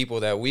 people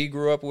that we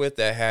grew up with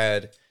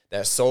that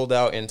sold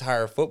out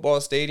entire football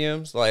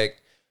stadiums. Like,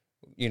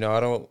 I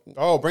don't.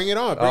 Oh, bring it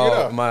on. Bring it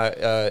up.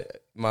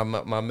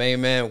 My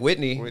main man,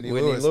 Whitney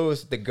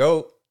Lewis, the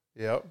GOAT.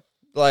 Yep.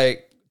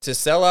 Like, to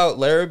sell out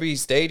Larrabee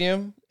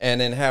Stadium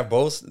and then have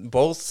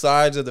both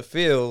sides of the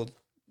field,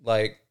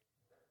 like,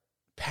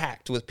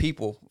 packed with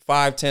people,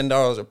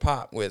 $5-10 a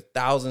pop, with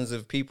thousands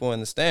of people in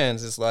the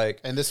stands. It's like,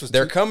 and this was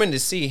they're coming to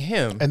see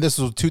him. And this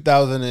was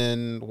 2000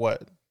 and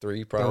what?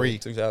 3, probably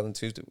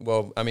 2002.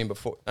 Well,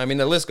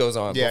 the list goes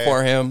on.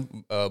 Before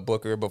him,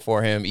 Booker.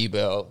 Before him,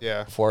 Ebel.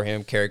 Yeah. Before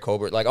him, Kerry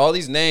Colbert. Like, all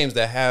these names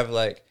that have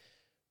like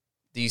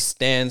these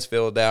stands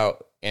filled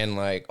out and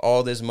like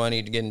all this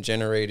money getting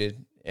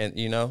generated, and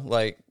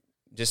like,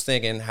 just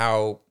thinking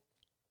how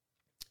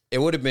it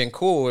would have been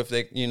cool if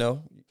they,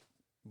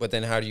 but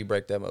then how do you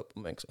break them up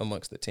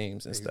amongst the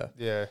teams and stuff?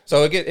 Yeah.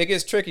 So it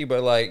gets tricky,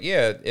 but like,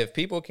 yeah, if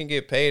people can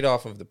get paid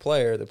off of the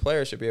player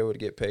should be able to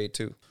get paid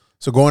too.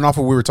 So going off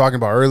of what we were talking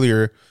about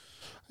earlier,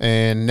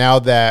 and now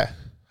that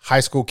high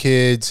school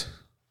kids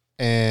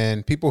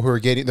and people who are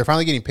they're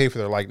finally getting paid for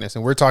their likeness,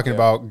 and we're talking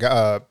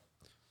about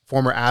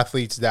former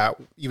athletes that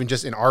even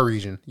just in our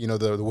region,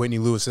 the Whitney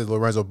Lewises,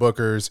 Lorenzo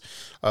Bookers,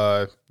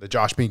 the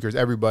Josh Pinkers,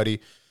 everybody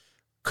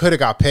could have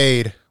got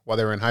paid while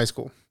they were in high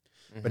school.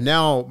 Mm-hmm. But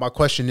now my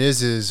question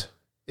is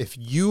if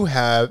you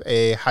have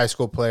a high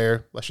school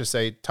player, let's just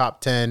say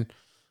top 10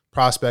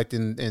 prospect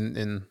in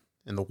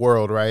the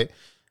world, right?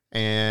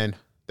 And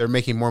they're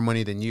making more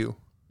money than you.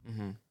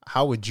 Mm-hmm.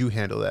 How would you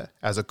handle that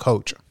as a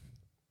coach?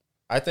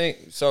 I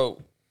think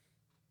so.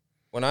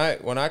 When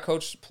I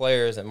coach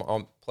players and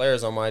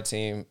players on my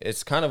team,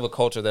 it's kind of a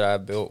culture that I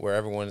built where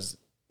everyone's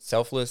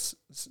selfless,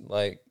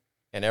 like,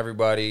 and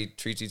everybody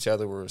treats each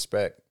other with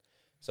respect.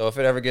 So if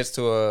it ever gets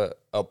to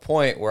a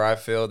point where I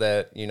feel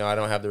that, you know, I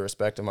don't have the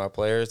respect of my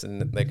players, then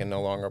they can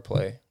no longer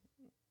play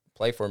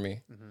for me.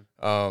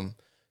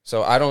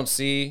 So I don't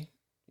think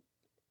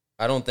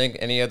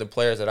any of the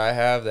players that I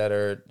have that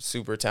are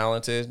super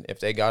talented,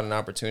 if they got an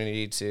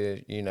opportunity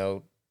to, you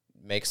know,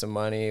 make some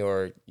money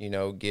or, you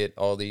know, get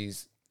all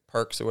these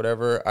perks or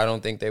whatever, I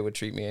don't think they would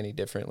treat me any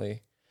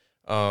differently.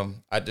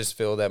 I just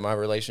feel that my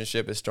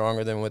relationship is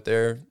stronger than what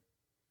they're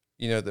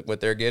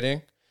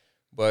getting.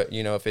 But,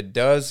 you know, if it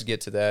does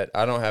get to that,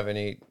 I don't have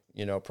any,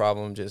 you know,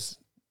 problem just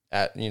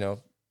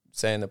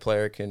saying the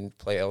player can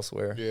play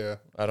elsewhere. Yeah.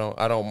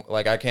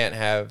 I can't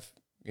have,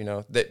 you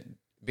know, that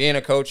being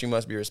a coach, you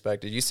must be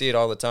respected. You see it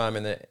all the time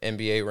in the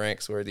NBA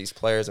ranks where these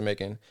players are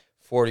making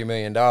 $40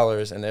 million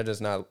and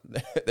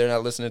they're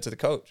not listening to the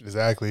coach.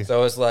 Exactly.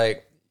 So it's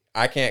like,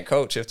 I can't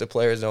coach if the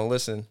players don't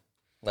listen,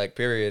 like,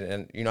 period.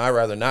 And, you know, I'd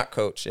rather not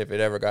coach if it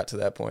ever got to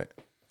that point.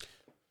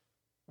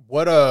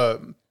 What,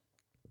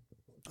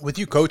 with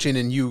you coaching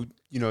and you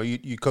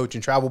coach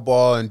in travel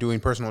ball and doing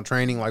personal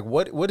training, like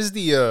what is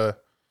the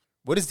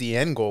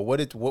end goal?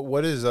 What is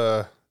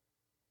the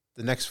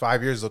next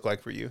 5 years look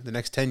like for you? The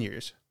next 10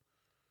 years?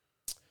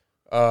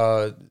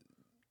 In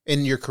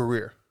your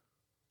career.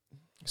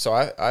 So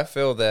I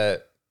feel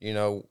that, you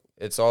know,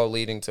 it's all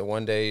leading to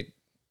one day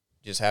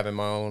just having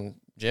my own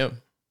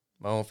gym,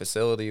 my own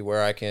facility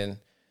where I can,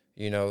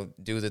 you know,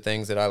 do the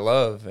things that I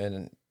love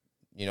and,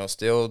 you know,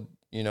 still,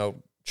 you know,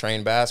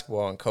 train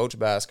basketball and coach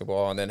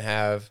basketball and then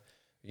have,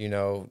 you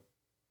know,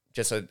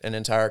 just an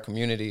entire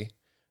community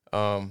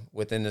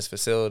within this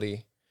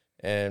facility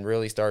and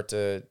really start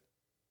to,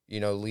 you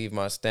know, leave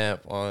my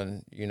stamp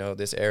on, you know,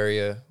 this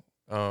area.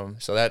 So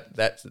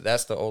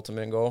that's the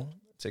ultimate goal,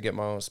 to get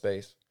my own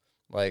space,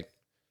 like,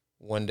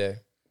 one day.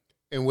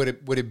 And would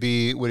it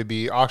be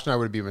Oxnard?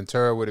 Would it be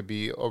Ventura? Would it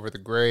be over the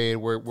grade?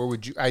 Where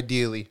would you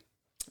ideally?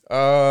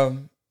 I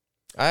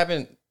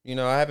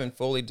haven't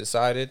fully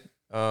decided.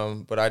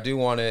 But I do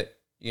want it,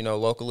 you know,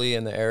 locally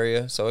in the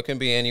area. So it can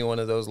be any one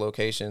of those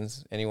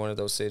locations, any one of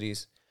those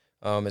cities,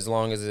 as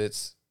long as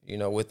it's, you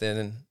know,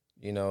 within,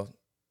 you know,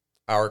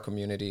 our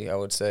community, I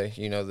would say.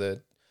 You know,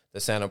 the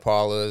Santa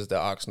Paulas, the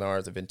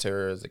Oxnards, the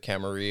Venturas, the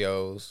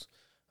Camarillos,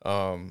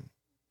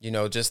 you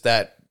know, just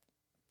that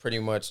pretty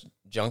much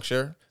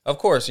juncture. Of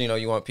course, you know,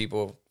 you want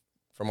people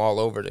from all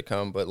over to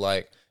come, but,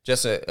 like,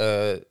 just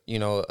a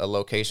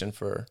location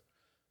for,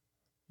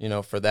 you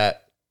know, for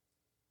that,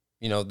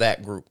 you know,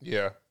 that group.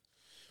 Yeah.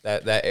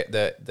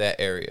 That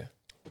area.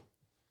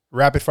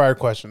 Rapid fire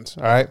questions.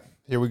 All right.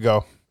 Here we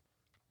go.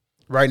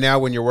 Right now,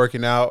 when you're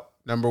working out,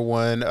 number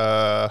one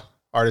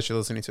artist you're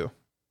listening to?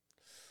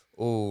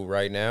 Ooh,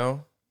 right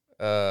now?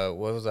 What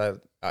was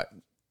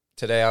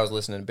today I was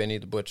listening to Benny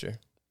the Butcher.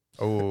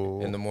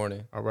 Oh. In the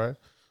morning. All right.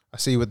 I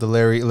see you with the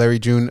Larry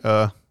June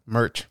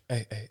merch.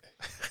 Hey.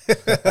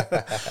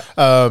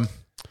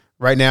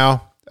 Right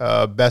now,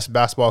 best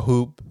basketball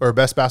hoop or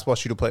best basketball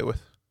shoe to play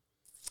with?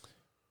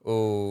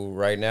 Oh,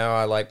 right now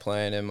I like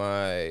playing in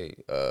my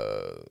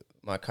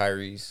my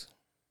Kyrie's.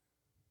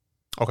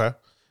 Okay.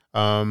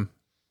 LeBron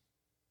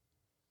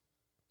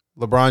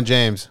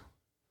James,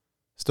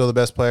 still the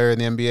best player in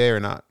the NBA or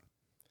not?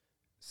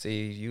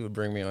 See, you would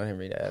bring me on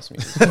Henry to ask me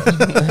this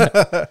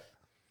question.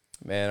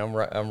 Man,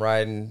 I'm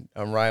riding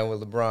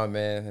with LeBron,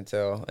 man,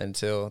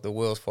 until the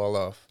wheels fall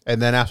off. And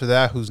then after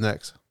that, who's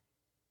next?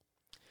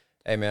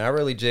 Hey, man, I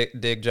really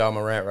dig Ja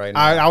Morant right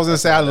now. I was going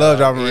to say, I love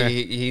Ja Morant.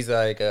 He's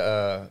like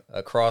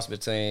a cross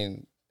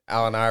between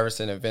Allen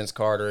Iverson and Vince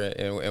Carter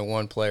in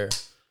one player.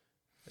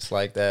 It's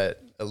like that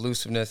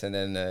elusiveness and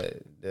then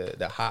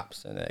the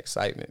hops and the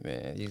excitement,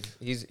 man.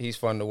 He's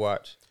fun to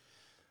watch.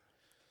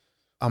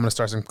 I'm going to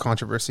start some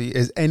controversy.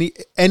 Is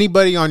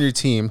anybody on your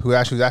team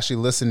who's actually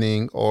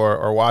listening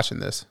or watching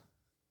this,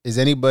 is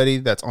anybody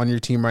that's on your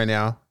team right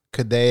now,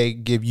 could they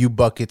give you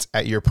buckets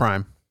at your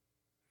prime?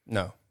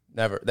 No.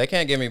 Never. They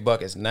can't give me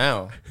buckets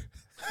now.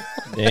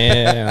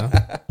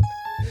 Yeah.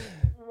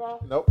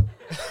 Nope.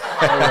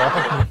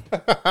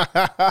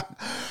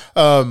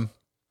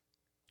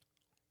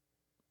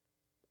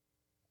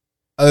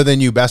 Other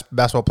than you, best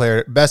basketball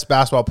player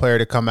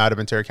to come out of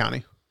Ventura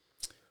County.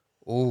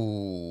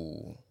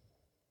 Ooh.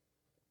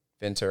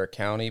 Ventura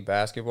County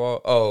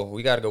basketball. Oh,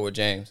 we got to go with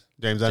James.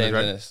 James Ennis,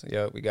 right? Ennis.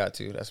 Yeah, we got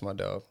to. That's my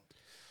dog.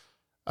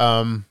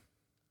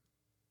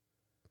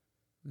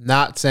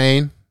 Not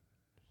saying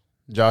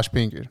Josh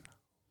Pinkard,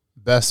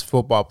 best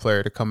football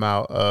player to come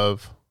out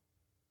of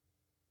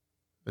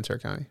Ventura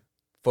County.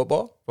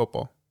 Football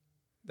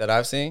that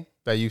I've seen,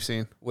 that you've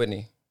seen.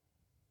 Whitney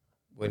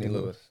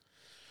Lewis.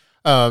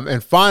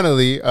 And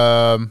finally,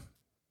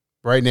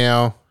 right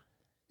now,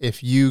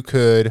 if you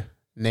could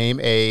name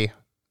and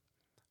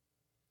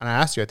I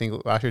asked you, I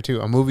think last year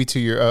too, a movie to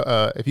your,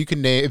 if you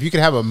could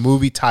have a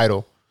movie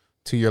title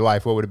to your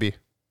life, what would it be? A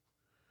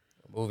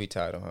movie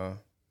title, huh?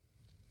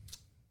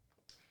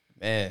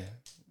 Man,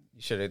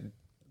 you should have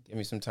given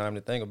me some time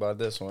to think about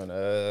this one.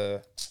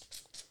 Okay.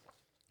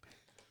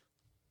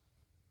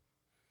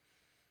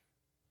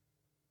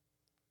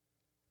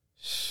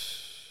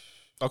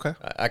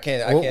 I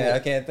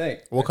can't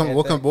think.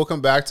 We'll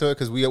come back to it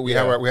because we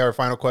have our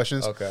final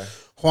questions. Okay.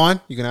 Juan,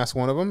 you can ask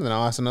one of them, then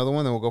I'll ask another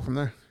one, then we'll go from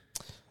there.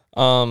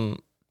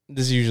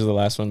 This is usually the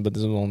last one, but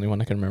this is the only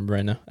one I can remember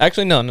right now.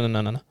 Actually, no.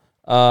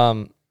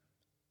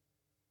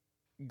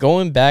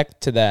 Going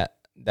back to that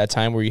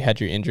time where you had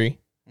your injury,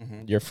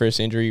 your first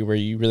injury where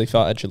you really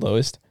felt at your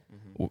lowest,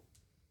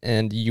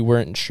 and you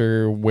weren't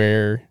sure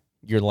where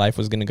your life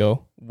was going to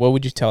go, what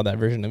would you tell that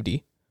version of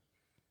D?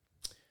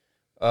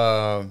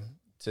 To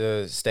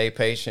stay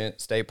patient,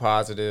 stay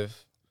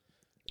positive,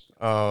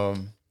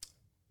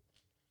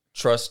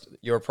 trust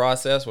your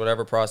process,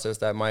 whatever process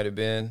that might have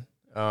been.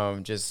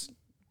 Just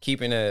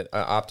keeping an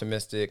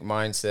optimistic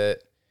mindset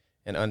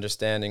and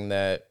understanding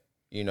that,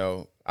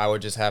 I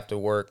would just have to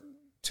work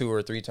 2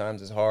 or 3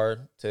 times as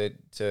hard to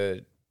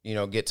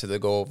get to the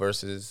goal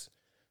versus,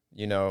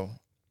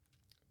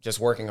 just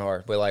working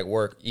hard, but like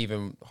work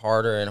even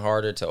harder and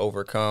harder to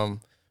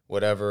overcome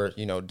whatever,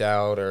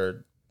 doubt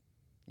or,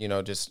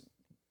 just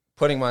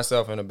putting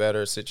myself in a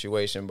better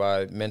situation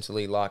by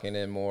mentally locking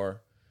in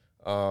more,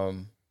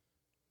 and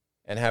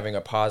having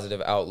a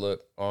positive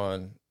outlook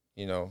on,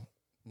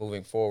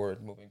 moving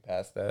forward, moving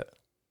past that.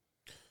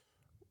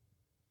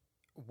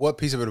 What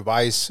piece of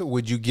advice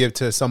would you give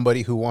to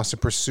somebody who wants to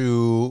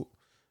pursue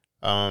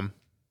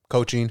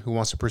coaching, who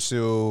wants to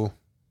pursue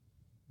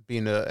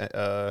being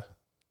a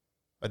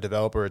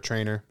developer, a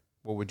trainer?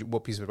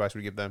 What piece of advice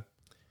would you give them?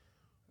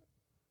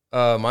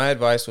 My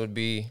advice would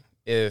be,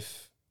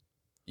 if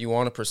you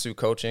want to pursue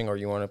coaching or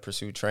you want to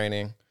pursue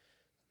training,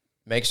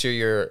 make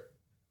sure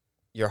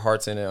your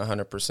heart's in it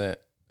 100%.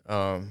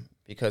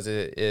 Because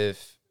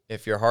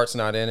if your heart's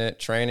not in it,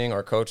 training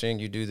or coaching,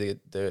 you do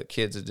the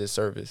kids a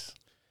disservice.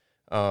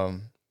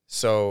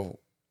 So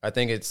I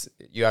think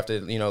you have to,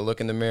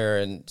 look in the mirror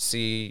and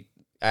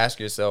ask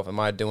yourself, am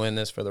I doing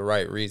this for the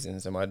right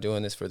reasons? Am I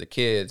doing this for the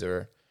kids?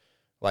 Or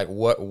like,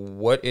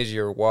 what is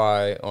your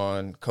why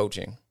on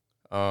coaching?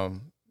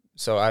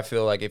 So I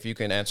feel like if you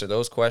can answer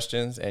those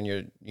questions and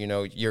you're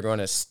going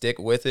to stick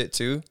with it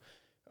too,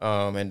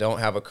 and don't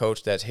have a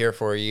coach that's here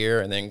for a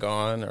year and then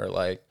gone, or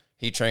like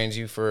he trains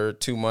you for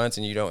 2 months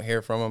and you don't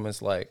hear from him.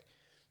 It's like,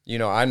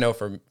 I know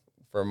for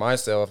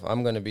myself,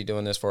 I'm going to be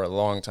doing this for a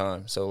long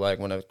time. So like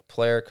when a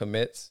player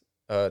commits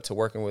to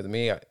working with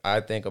me,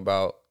 I think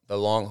about the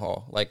long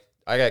haul. Like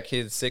I got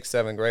kids 6th,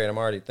 7th grade. I'm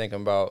already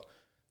thinking about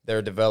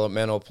their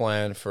developmental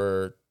plan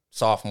for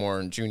sophomore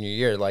and junior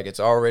year. Like it's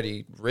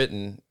already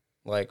written,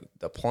 like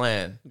the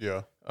plan.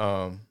 Yeah.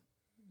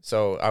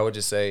 So I would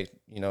just say,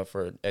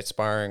 for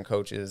aspiring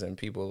coaches and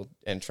people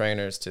and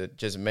trainers to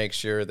just make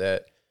sure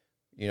that,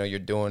 you're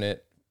doing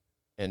it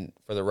and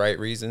for the right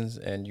reasons,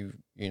 and you're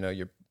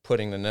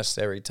putting the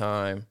necessary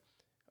time,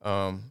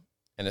 and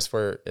it's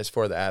for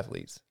the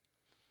athletes.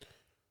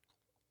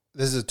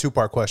 This is a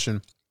 2-part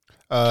question.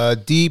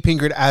 D.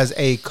 Pinkard as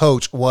a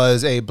coach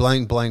was a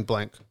blank, blank,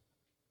 blank.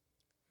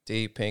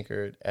 D.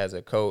 Pinkard as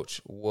a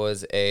coach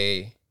was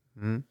a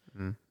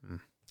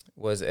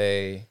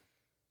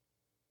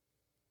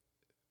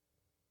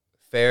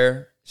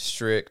fair,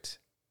 strict,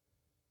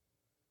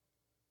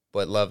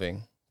 but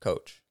loving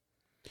coach.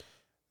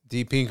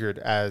 D. Pinkard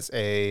as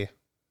a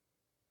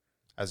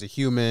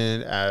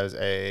human, as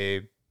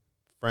a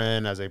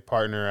friend, as a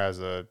partner, as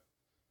a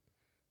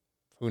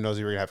who knows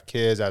if you're gonna have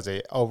kids, as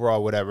a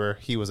overall whatever,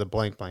 he was a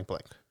blank, blank,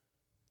 blank.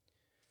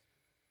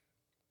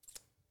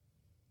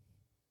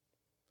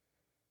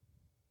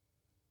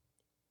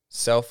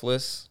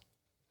 Selfless,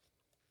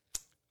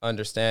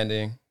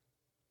 understanding,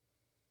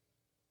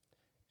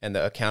 and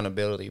the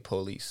accountability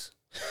police.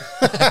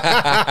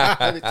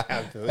 I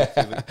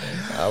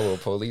will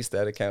police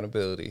that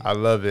accountability. I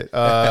love it.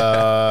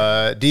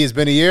 D, it's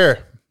been a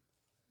year.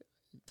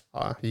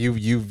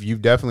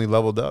 You've definitely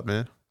leveled up,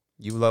 man.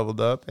 You've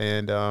leveled up,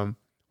 and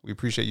we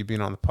appreciate you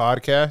being on the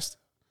podcast.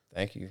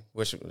 Thank you.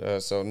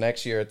 So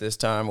next year at this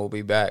time we'll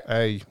be back.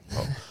 Hey,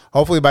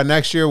 hopefully by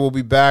next year we'll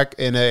be back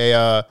in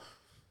a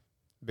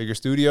bigger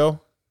studio.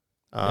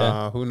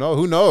 Yeah. Who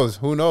knows,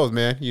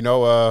 man?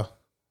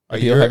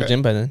 Maybe you'll have a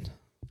gym by then.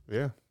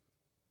 Yeah.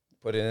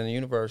 Put it in the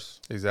universe.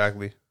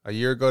 Exactly. A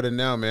year ago to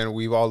now, man,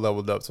 we've all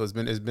leveled up. So it's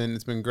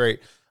been great.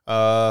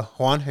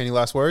 Juan, any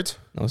last words?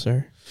 No,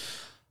 sir.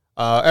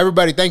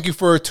 Everybody, thank you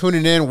for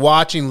tuning in,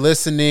 watching,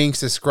 listening,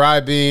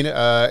 subscribing.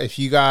 If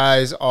you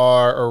guys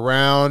are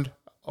around,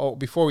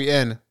 before we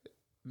end,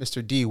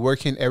 Mr. D, where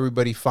can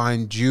everybody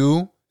find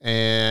you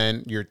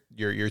and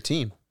your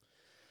team?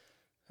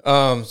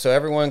 So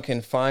everyone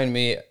can find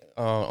me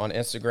on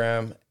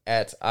Instagram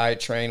at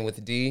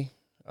iTrainWithD.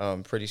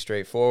 Pretty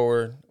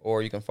straightforward.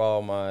 Or you can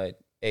follow my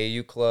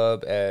AU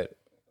club at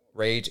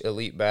Rage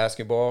Elite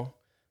Basketball.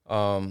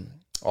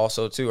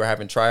 Also, too, we're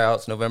having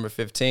tryouts November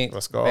 15th.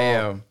 Let's go.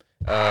 Bam.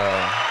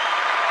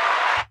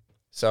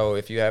 So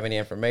if you have any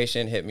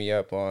information, hit me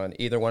up on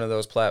either one of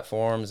those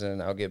platforms,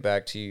 and I'll get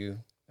back to you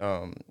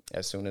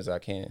as soon as I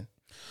can.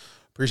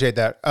 Appreciate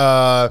that.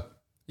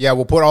 Yeah,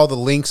 we'll put all the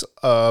links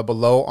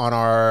below on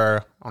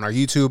our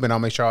YouTube, and I'll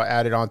make sure I'll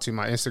add it onto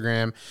my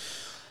Instagram.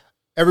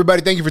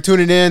 Everybody, thank you for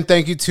tuning in.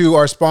 Thank you to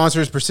our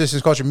sponsors,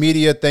 Persistence Culture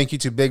Media. Thank you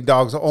to Big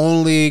Dogs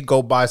Only.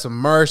 Go buy some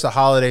merch. The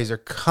holidays are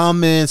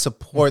coming.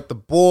 Support the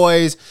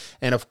boys.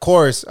 And of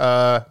course,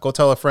 go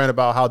tell a friend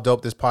about how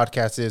dope this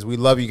podcast is. We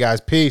love you guys.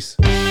 Peace.